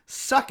 Yeah.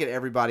 Suck it,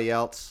 everybody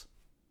else.